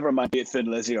sound. Never mind be it Thin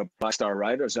Lizzy or Black Star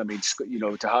Riders. I mean, you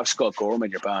know, to have Scott Gorham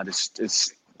in your band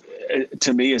is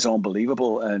to me is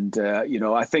unbelievable. And you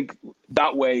know, I think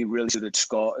that way really suited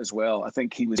Scott as well. I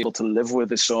think he was able to live with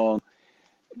the song.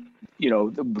 You know,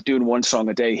 doing one song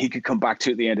a day, he could come back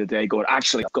to at the end of the day going,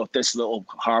 actually, I've got this little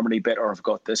harmony bit, or I've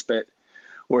got this bit.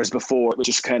 Whereas before, it was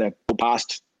just kind of go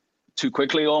past too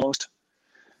quickly almost.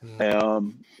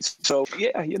 So,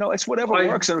 yeah, you know, it's whatever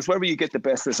works, and it's wherever you get the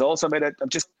best results. I mean,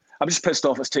 I'm just pissed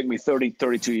off it's taken me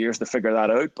 32 years to figure that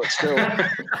out, but still. I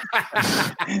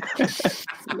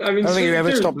mean, I don't think you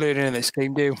ever stop learning in this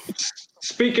game, do you?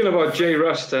 Speaking about Jay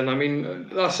Ruston, I mean,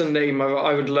 that's a name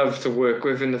I would love to work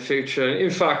with in the future.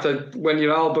 In fact, when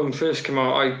your album first came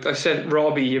out, I sent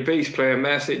Robbie, your bass player, a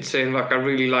message saying, like, I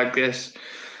really like this.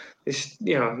 This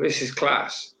is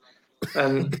class.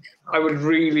 And I would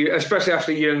really, especially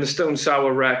after hearing the Stone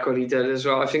Sour record he did as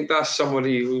well, I think that's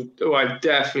somebody who I'd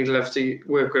definitely love to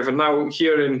work with. And now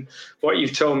hearing what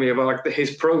you've told me about like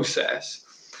his process,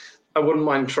 I wouldn't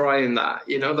mind trying that.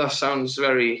 You know, that sounds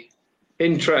very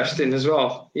interesting as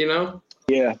well, you know?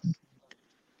 Yeah.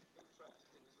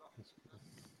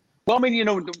 Well, I mean, you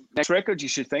know, the next record, you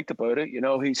should think about it. You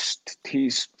know, he's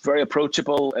very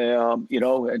approachable. You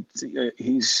know, and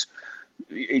he's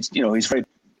very,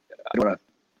 I don't want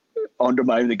to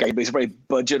undermine the guy, but he's very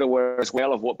budget aware as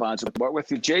well of what bands would work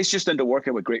with. Jay's just into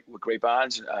working with great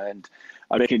bands and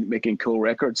making cool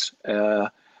records.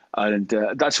 And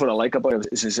that's what I like about him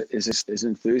is his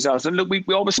enthusiasm. And look,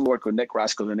 we obviously worked with Nick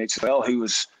Rascal in HFL, who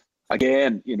was,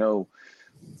 again, you know,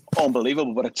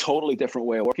 unbelievable, but a totally different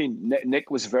way of working. Nick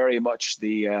was very much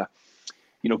the,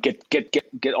 you know,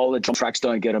 get all the drum tracks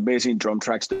down, get amazing drum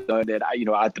tracks down, then, you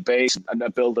know, add the bass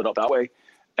and build it up that way.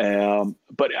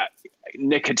 But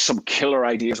Nick had some killer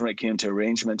ideas when it came to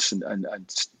arrangements and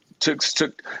took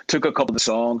a couple of the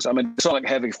songs. I mean, a song like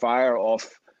Heavy Fire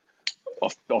off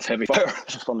Heavy Fire,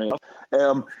 funnily enough,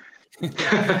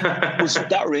 was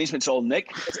that arrangement's all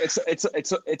Nick.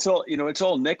 It's all, you know, it's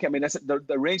all Nick. I mean, the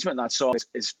arrangement in that song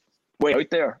is way out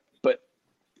there, but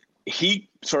he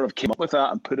sort of came up with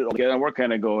that and put it all together. And we're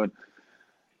kind of going,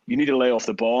 you need to lay off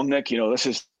the bong, Nick. You know, this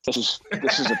is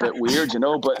a bit weird, you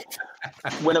know. But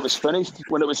when it was finished,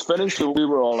 we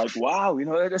were all like, wow, you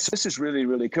know, this is really,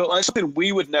 really cool. And it's something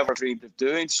we would never dreamed of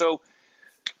doing. So,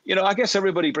 you know, I guess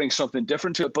everybody brings something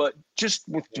different to it. But just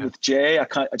with Jay, I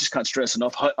just can't stress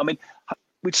enough. I mean,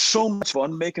 we had so much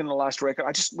fun making the last record.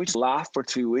 We just laughed for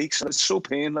 2 weeks, and it's so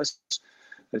painless.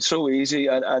 It's so easy,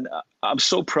 and I'm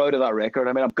so proud of that record.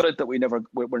 I mean, I'm gutted that we're never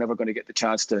going to get the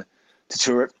chance to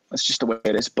tour it. That's just the way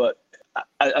it is. But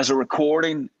as a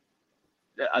recording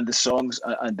and the songs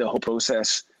and the whole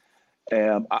process,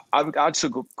 I'd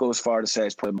still go as far to say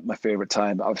it's probably my favorite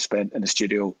time I've spent in the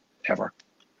studio ever.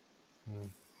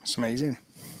 It's amazing.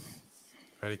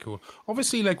 Very cool.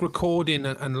 Obviously, like recording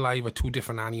and live are two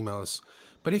different animals.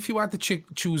 But if you had to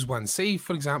choose one, say,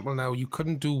 for example, now you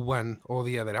couldn't do one or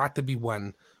the other, it had to be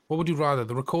one, what would you rather,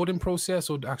 the recording process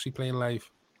or actually playing live?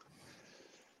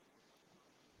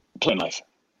 Playing live.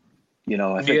 You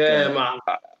know, I think, man.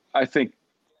 I think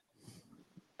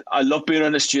I love being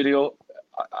in the studio.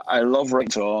 I love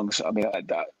writing songs. I mean,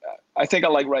 I think I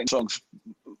like writing songs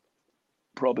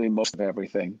probably most of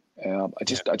everything. I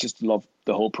just love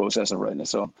the whole process of writing a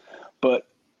song. But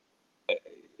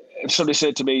if somebody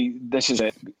said to me, "This is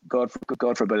it, God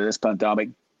forbid this pandemic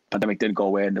didn't go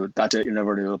away, and that's it, you're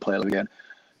never able to play it again,"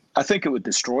 I think it would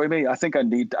destroy me. I think I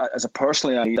need, as a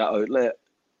personally, I need that outlet.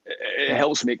 It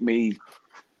helps make me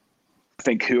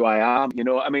think who I am. You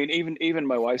know, I mean, even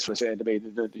my wife was saying to me,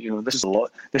 you know, this is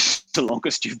the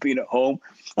longest you've been at home.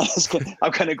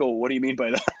 I'm kind of go, what do you mean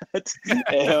by that?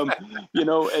 You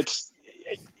know, it's,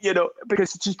 you know,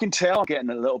 because you can tell I'm getting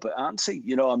a little bit antsy.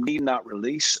 You know, I'm needing that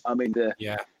release. I mean, the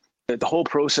whole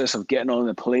process of getting on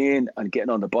the plane and getting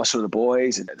on the bus with the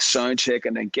boys and the sound check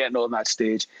and then getting on that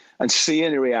stage and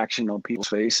seeing the reaction on people's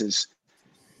faces.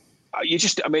 I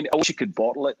mean, I wish you could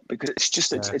bottle it because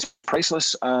it's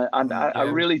priceless. And I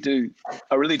really do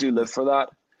live for that.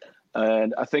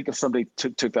 And I think if somebody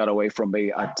took that away from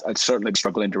me, I'd certainly be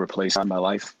struggling to replace that in my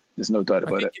life. There's no doubt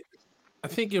about it. I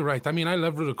think you're right. I mean, I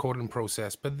love the recording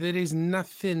process, but there is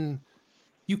nothing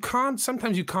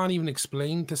sometimes you can't even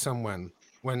explain to someone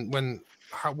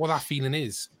what that feeling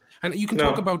is. And you can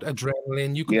talk about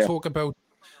adrenaline, you can talk about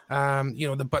you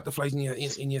know, the butterflies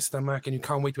in your stomach, and you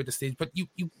can't wait to hit the stage. But you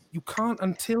can't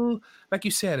until, like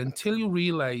you said, until you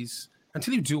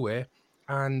do it,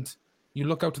 and you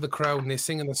look out to the crowd and they're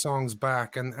singing the songs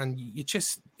back, and you're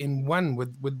just in one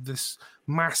with this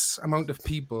mass amount of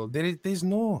people. There's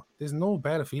no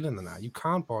better feeling than that. You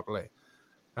can't bottle it.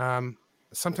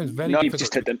 Sometimes very difficult. You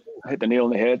just hit the nail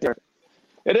on the head there.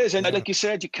 It is, and like you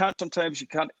said, you can't.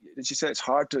 As you said, it's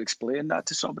hard to explain that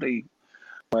to somebody.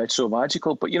 Why it's so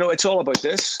magical, but you know, it's all about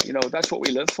this. You know, that's what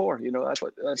we live for. You know,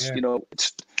 you know.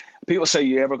 It's, people say,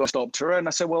 "You ever gonna stop touring?" I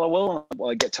say, "Well, I will.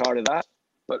 Well, I get tired of that,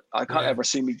 but I can't ever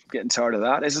see me getting tired of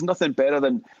that. There's nothing better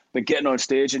than getting on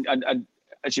stage and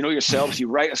as you know yourselves, you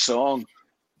write a song,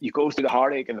 you go through the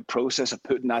heartache and the process of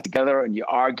putting that together, and you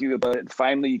argue about it, and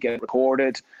finally you get it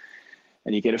recorded,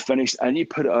 and you get it finished, and you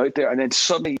put it out there, and then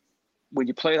suddenly when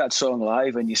you play that song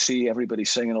live and you see everybody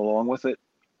singing along with it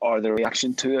or their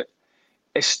reaction to it,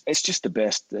 it's just the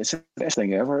best. It's the best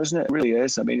thing ever, isn't it? It really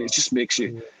is. I mean, it just makes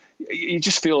you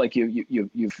just feel like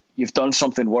you've done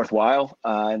something worthwhile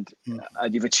and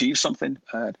you've achieved something,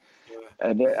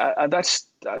 and that's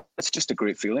just a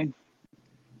great feeling.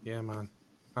 Yeah, man,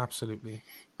 absolutely.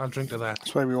 I'll drink to that.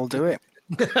 That's why we all do it.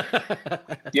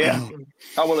 Yeah,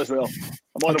 I will as well.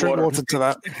 I'll drink water to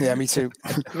that. Yeah, me too.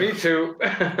 Me too.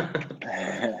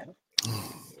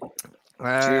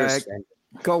 Cheers.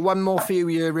 Got one more for you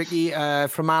here, Ricky,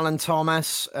 from Alan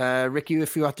Thomas. Ricky,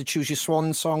 if you had to choose your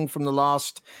swan song from the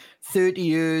last 30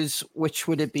 years, which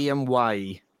would it be and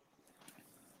why?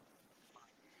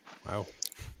 Wow.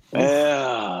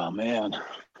 Oh, man.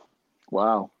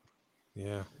 Wow.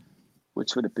 Yeah.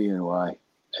 Which would it be and why?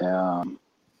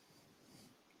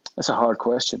 That's a hard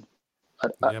question.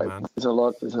 Man. There's a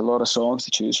lot of songs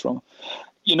to choose from.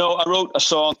 You know, I wrote a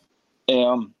song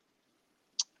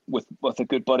with a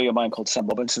good buddy of mine called Sam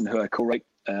Robinson, who I co-write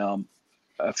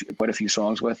quite a few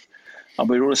songs with. And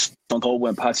we wrote a song called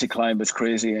When Patsy Cline Was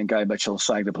Crazy and Guy Mitchell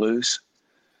Sang the Blues.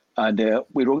 And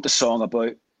we wrote the song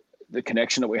about the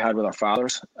connection that we had with our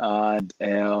fathers. And,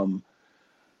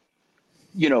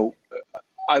 you know,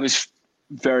 I was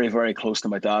very, very close to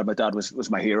my dad. My dad was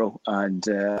my hero. And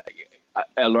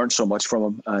I learned so much from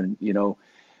him. And, you know,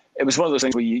 it was one of those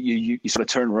things where you sort of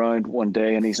turn around one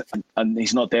day and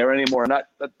he's not there anymore. And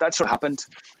that sort of happened.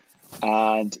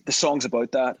 And the song's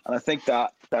about that. And I think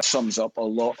that sums up a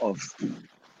lot of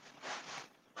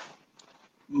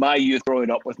my youth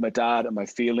growing up with my dad and my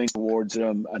feelings towards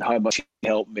him and how much he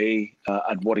helped me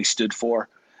and what he stood for.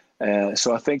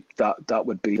 So I think that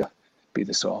would be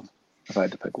the song if I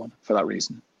had to pick one for that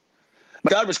reason.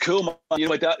 My dad was cool, man. You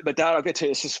know, my dad, I'll get to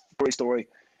you, this is a great story.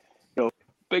 You know,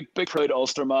 big proud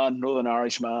Ulster man, Northern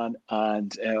Irish man,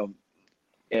 and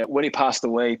when he passed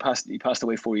away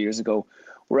 4 years ago.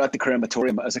 We're at the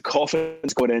crematorium as the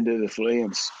coffin's going into the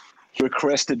flames. He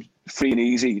requested Free and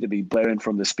Easy to be blaring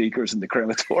from the speakers in the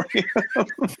crematorium.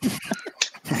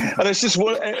 And it's just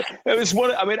one. It was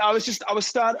one. I mean, I was,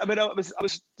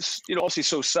 you know, obviously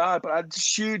so sad, but I had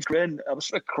this huge grin. I was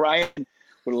sort of crying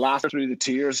with laughter through the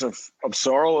tears of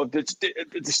sorrow. It's,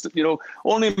 you know,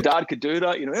 only my dad could do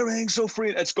that. You know, everything's so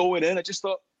free. It's going in. I just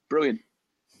thought, brilliant.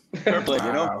 Fair play,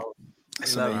 you know.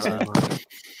 That's amazing.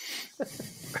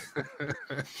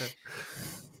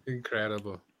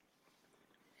 Incredible.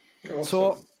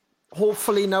 So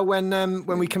hopefully now when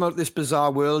we come out of this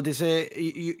bizarre world, is it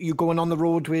you going on the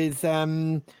road with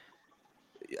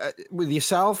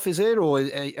yourself, is it, or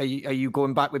are you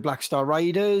going back with Black Star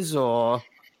Riders, or?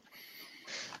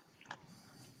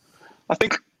 I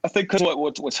think because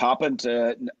what's happened,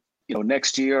 you know,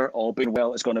 next year, all being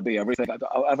well, is going to be everything. I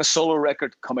have a solo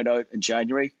record coming out in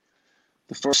January.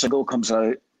 The first single comes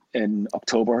out in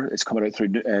October. It's coming out through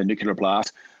Nuclear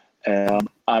Blast. And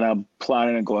I'm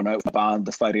planning on going out with my band,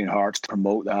 The Fighting Hearts, to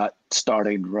promote that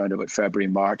starting around about February,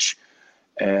 March.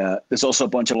 There's also a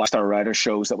bunch of Black Star Rider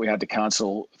shows that we had to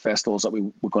cancel, festivals that we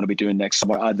were going to be doing next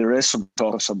summer. There is some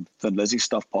talk of some Thin Lizzy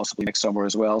stuff possibly next summer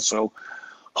as well. So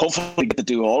hopefully we get to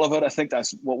do all of it. I think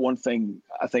that's one thing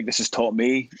I think this has taught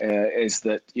me is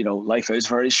that, you know, life is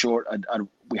very short, and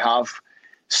we have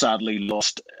sadly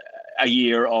lost a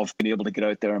year of being able to get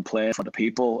out there and play in front of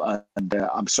people, and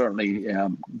I'm certainly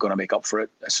going to make up for it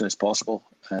as soon as possible,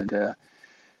 and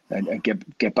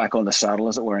get back on the saddle,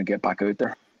 as it were, and get back out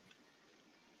there.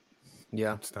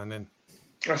 Yeah, standing.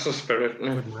 That's the spirit.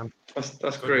 Good man. That's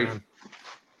Good great. man.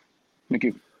 Thank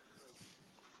you.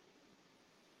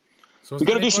 So We've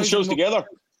got to do some shows together.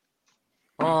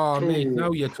 Oh, mate,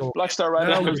 now you're talking. Black Star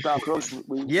Riders, Down Crows.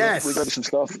 Yes. We got to do some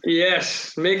stuff.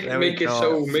 Yes, make it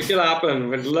so. Make it happen.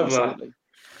 We'd love that.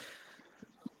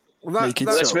 Well,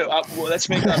 Let's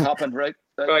make that happen, right?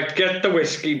 Right, get the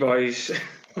whiskey, boys.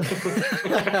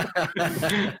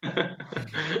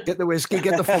 Get the whiskey,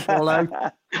 get the football out.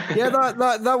 Yeah,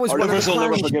 that was Our one of livers the will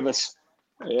never plans. forgive us.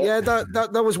 Yeah,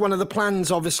 that was one of the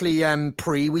plans. Obviously,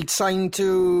 we'd signed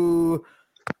to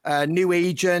a new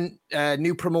agent,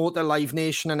 new promoter, Live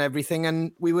Nation, and everything.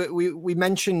 And we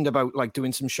mentioned about like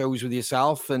doing some shows with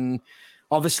yourself, and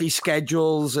obviously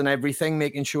schedules and everything,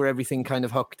 making sure everything kind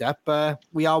of hooked up.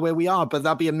 We are where we are, but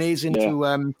that'd be amazing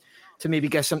to maybe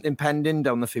get something pending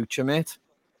down the future, mate.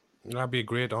 That'd be a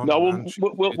great honor. No,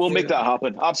 we'll make that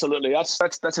happen. Absolutely, that's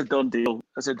a done deal.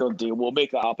 That's a done deal. We'll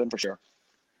make that happen for sure.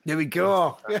 There we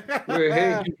go.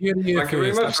 Hey, thank you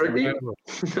very much, Ricky.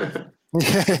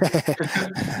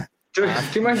 Do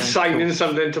you mind signing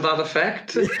something to that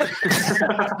effect?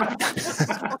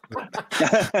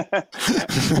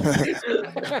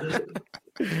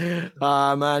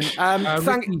 Man.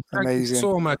 Thank you Amazing.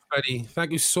 so much, buddy.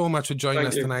 Thank you so much for joining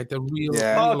us tonight. The real,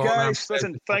 guys,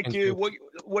 listen, thank you.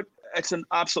 What it's an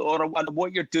absolute honor, and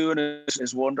what you're doing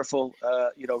is wonderful.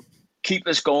 Keep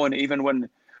this going even when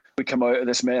we come out of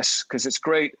this mess, because it's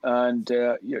great, and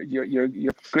you're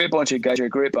a great bunch of guys. You're a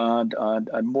great band,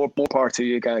 and more power to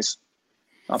you guys.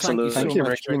 Absolutely. Thank you,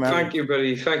 Ricky. Thank you,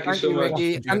 buddy. Thank you so much.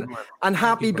 Ricky. And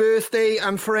happy birthday.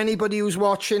 And for anybody who's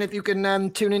watching, if you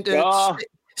can tune into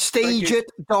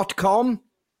stageit.com,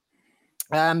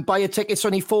 buy a ticket. It's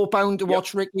only £4 to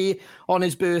watch Ricky on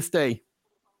his birthday.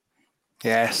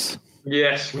 Yes.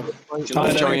 I'm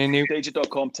joining you.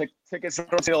 Stageit.com. Tickets are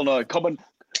on sale now. Come and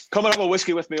have a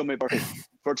whiskey with me on my birthday.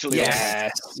 Virtually.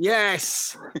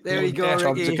 Yes. There you go,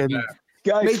 Ricky.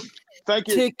 Guys, thank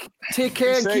you. Take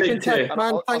care and keep in touch,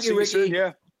 man. Thank you, Ricky. Soon,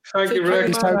 yeah. Thank you,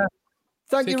 Rick.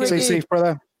 Thank you, Ricky. Stay safe,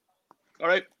 brother. All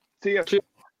right. See you.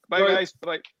 Bye, guys.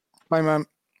 Bye. Bye, man.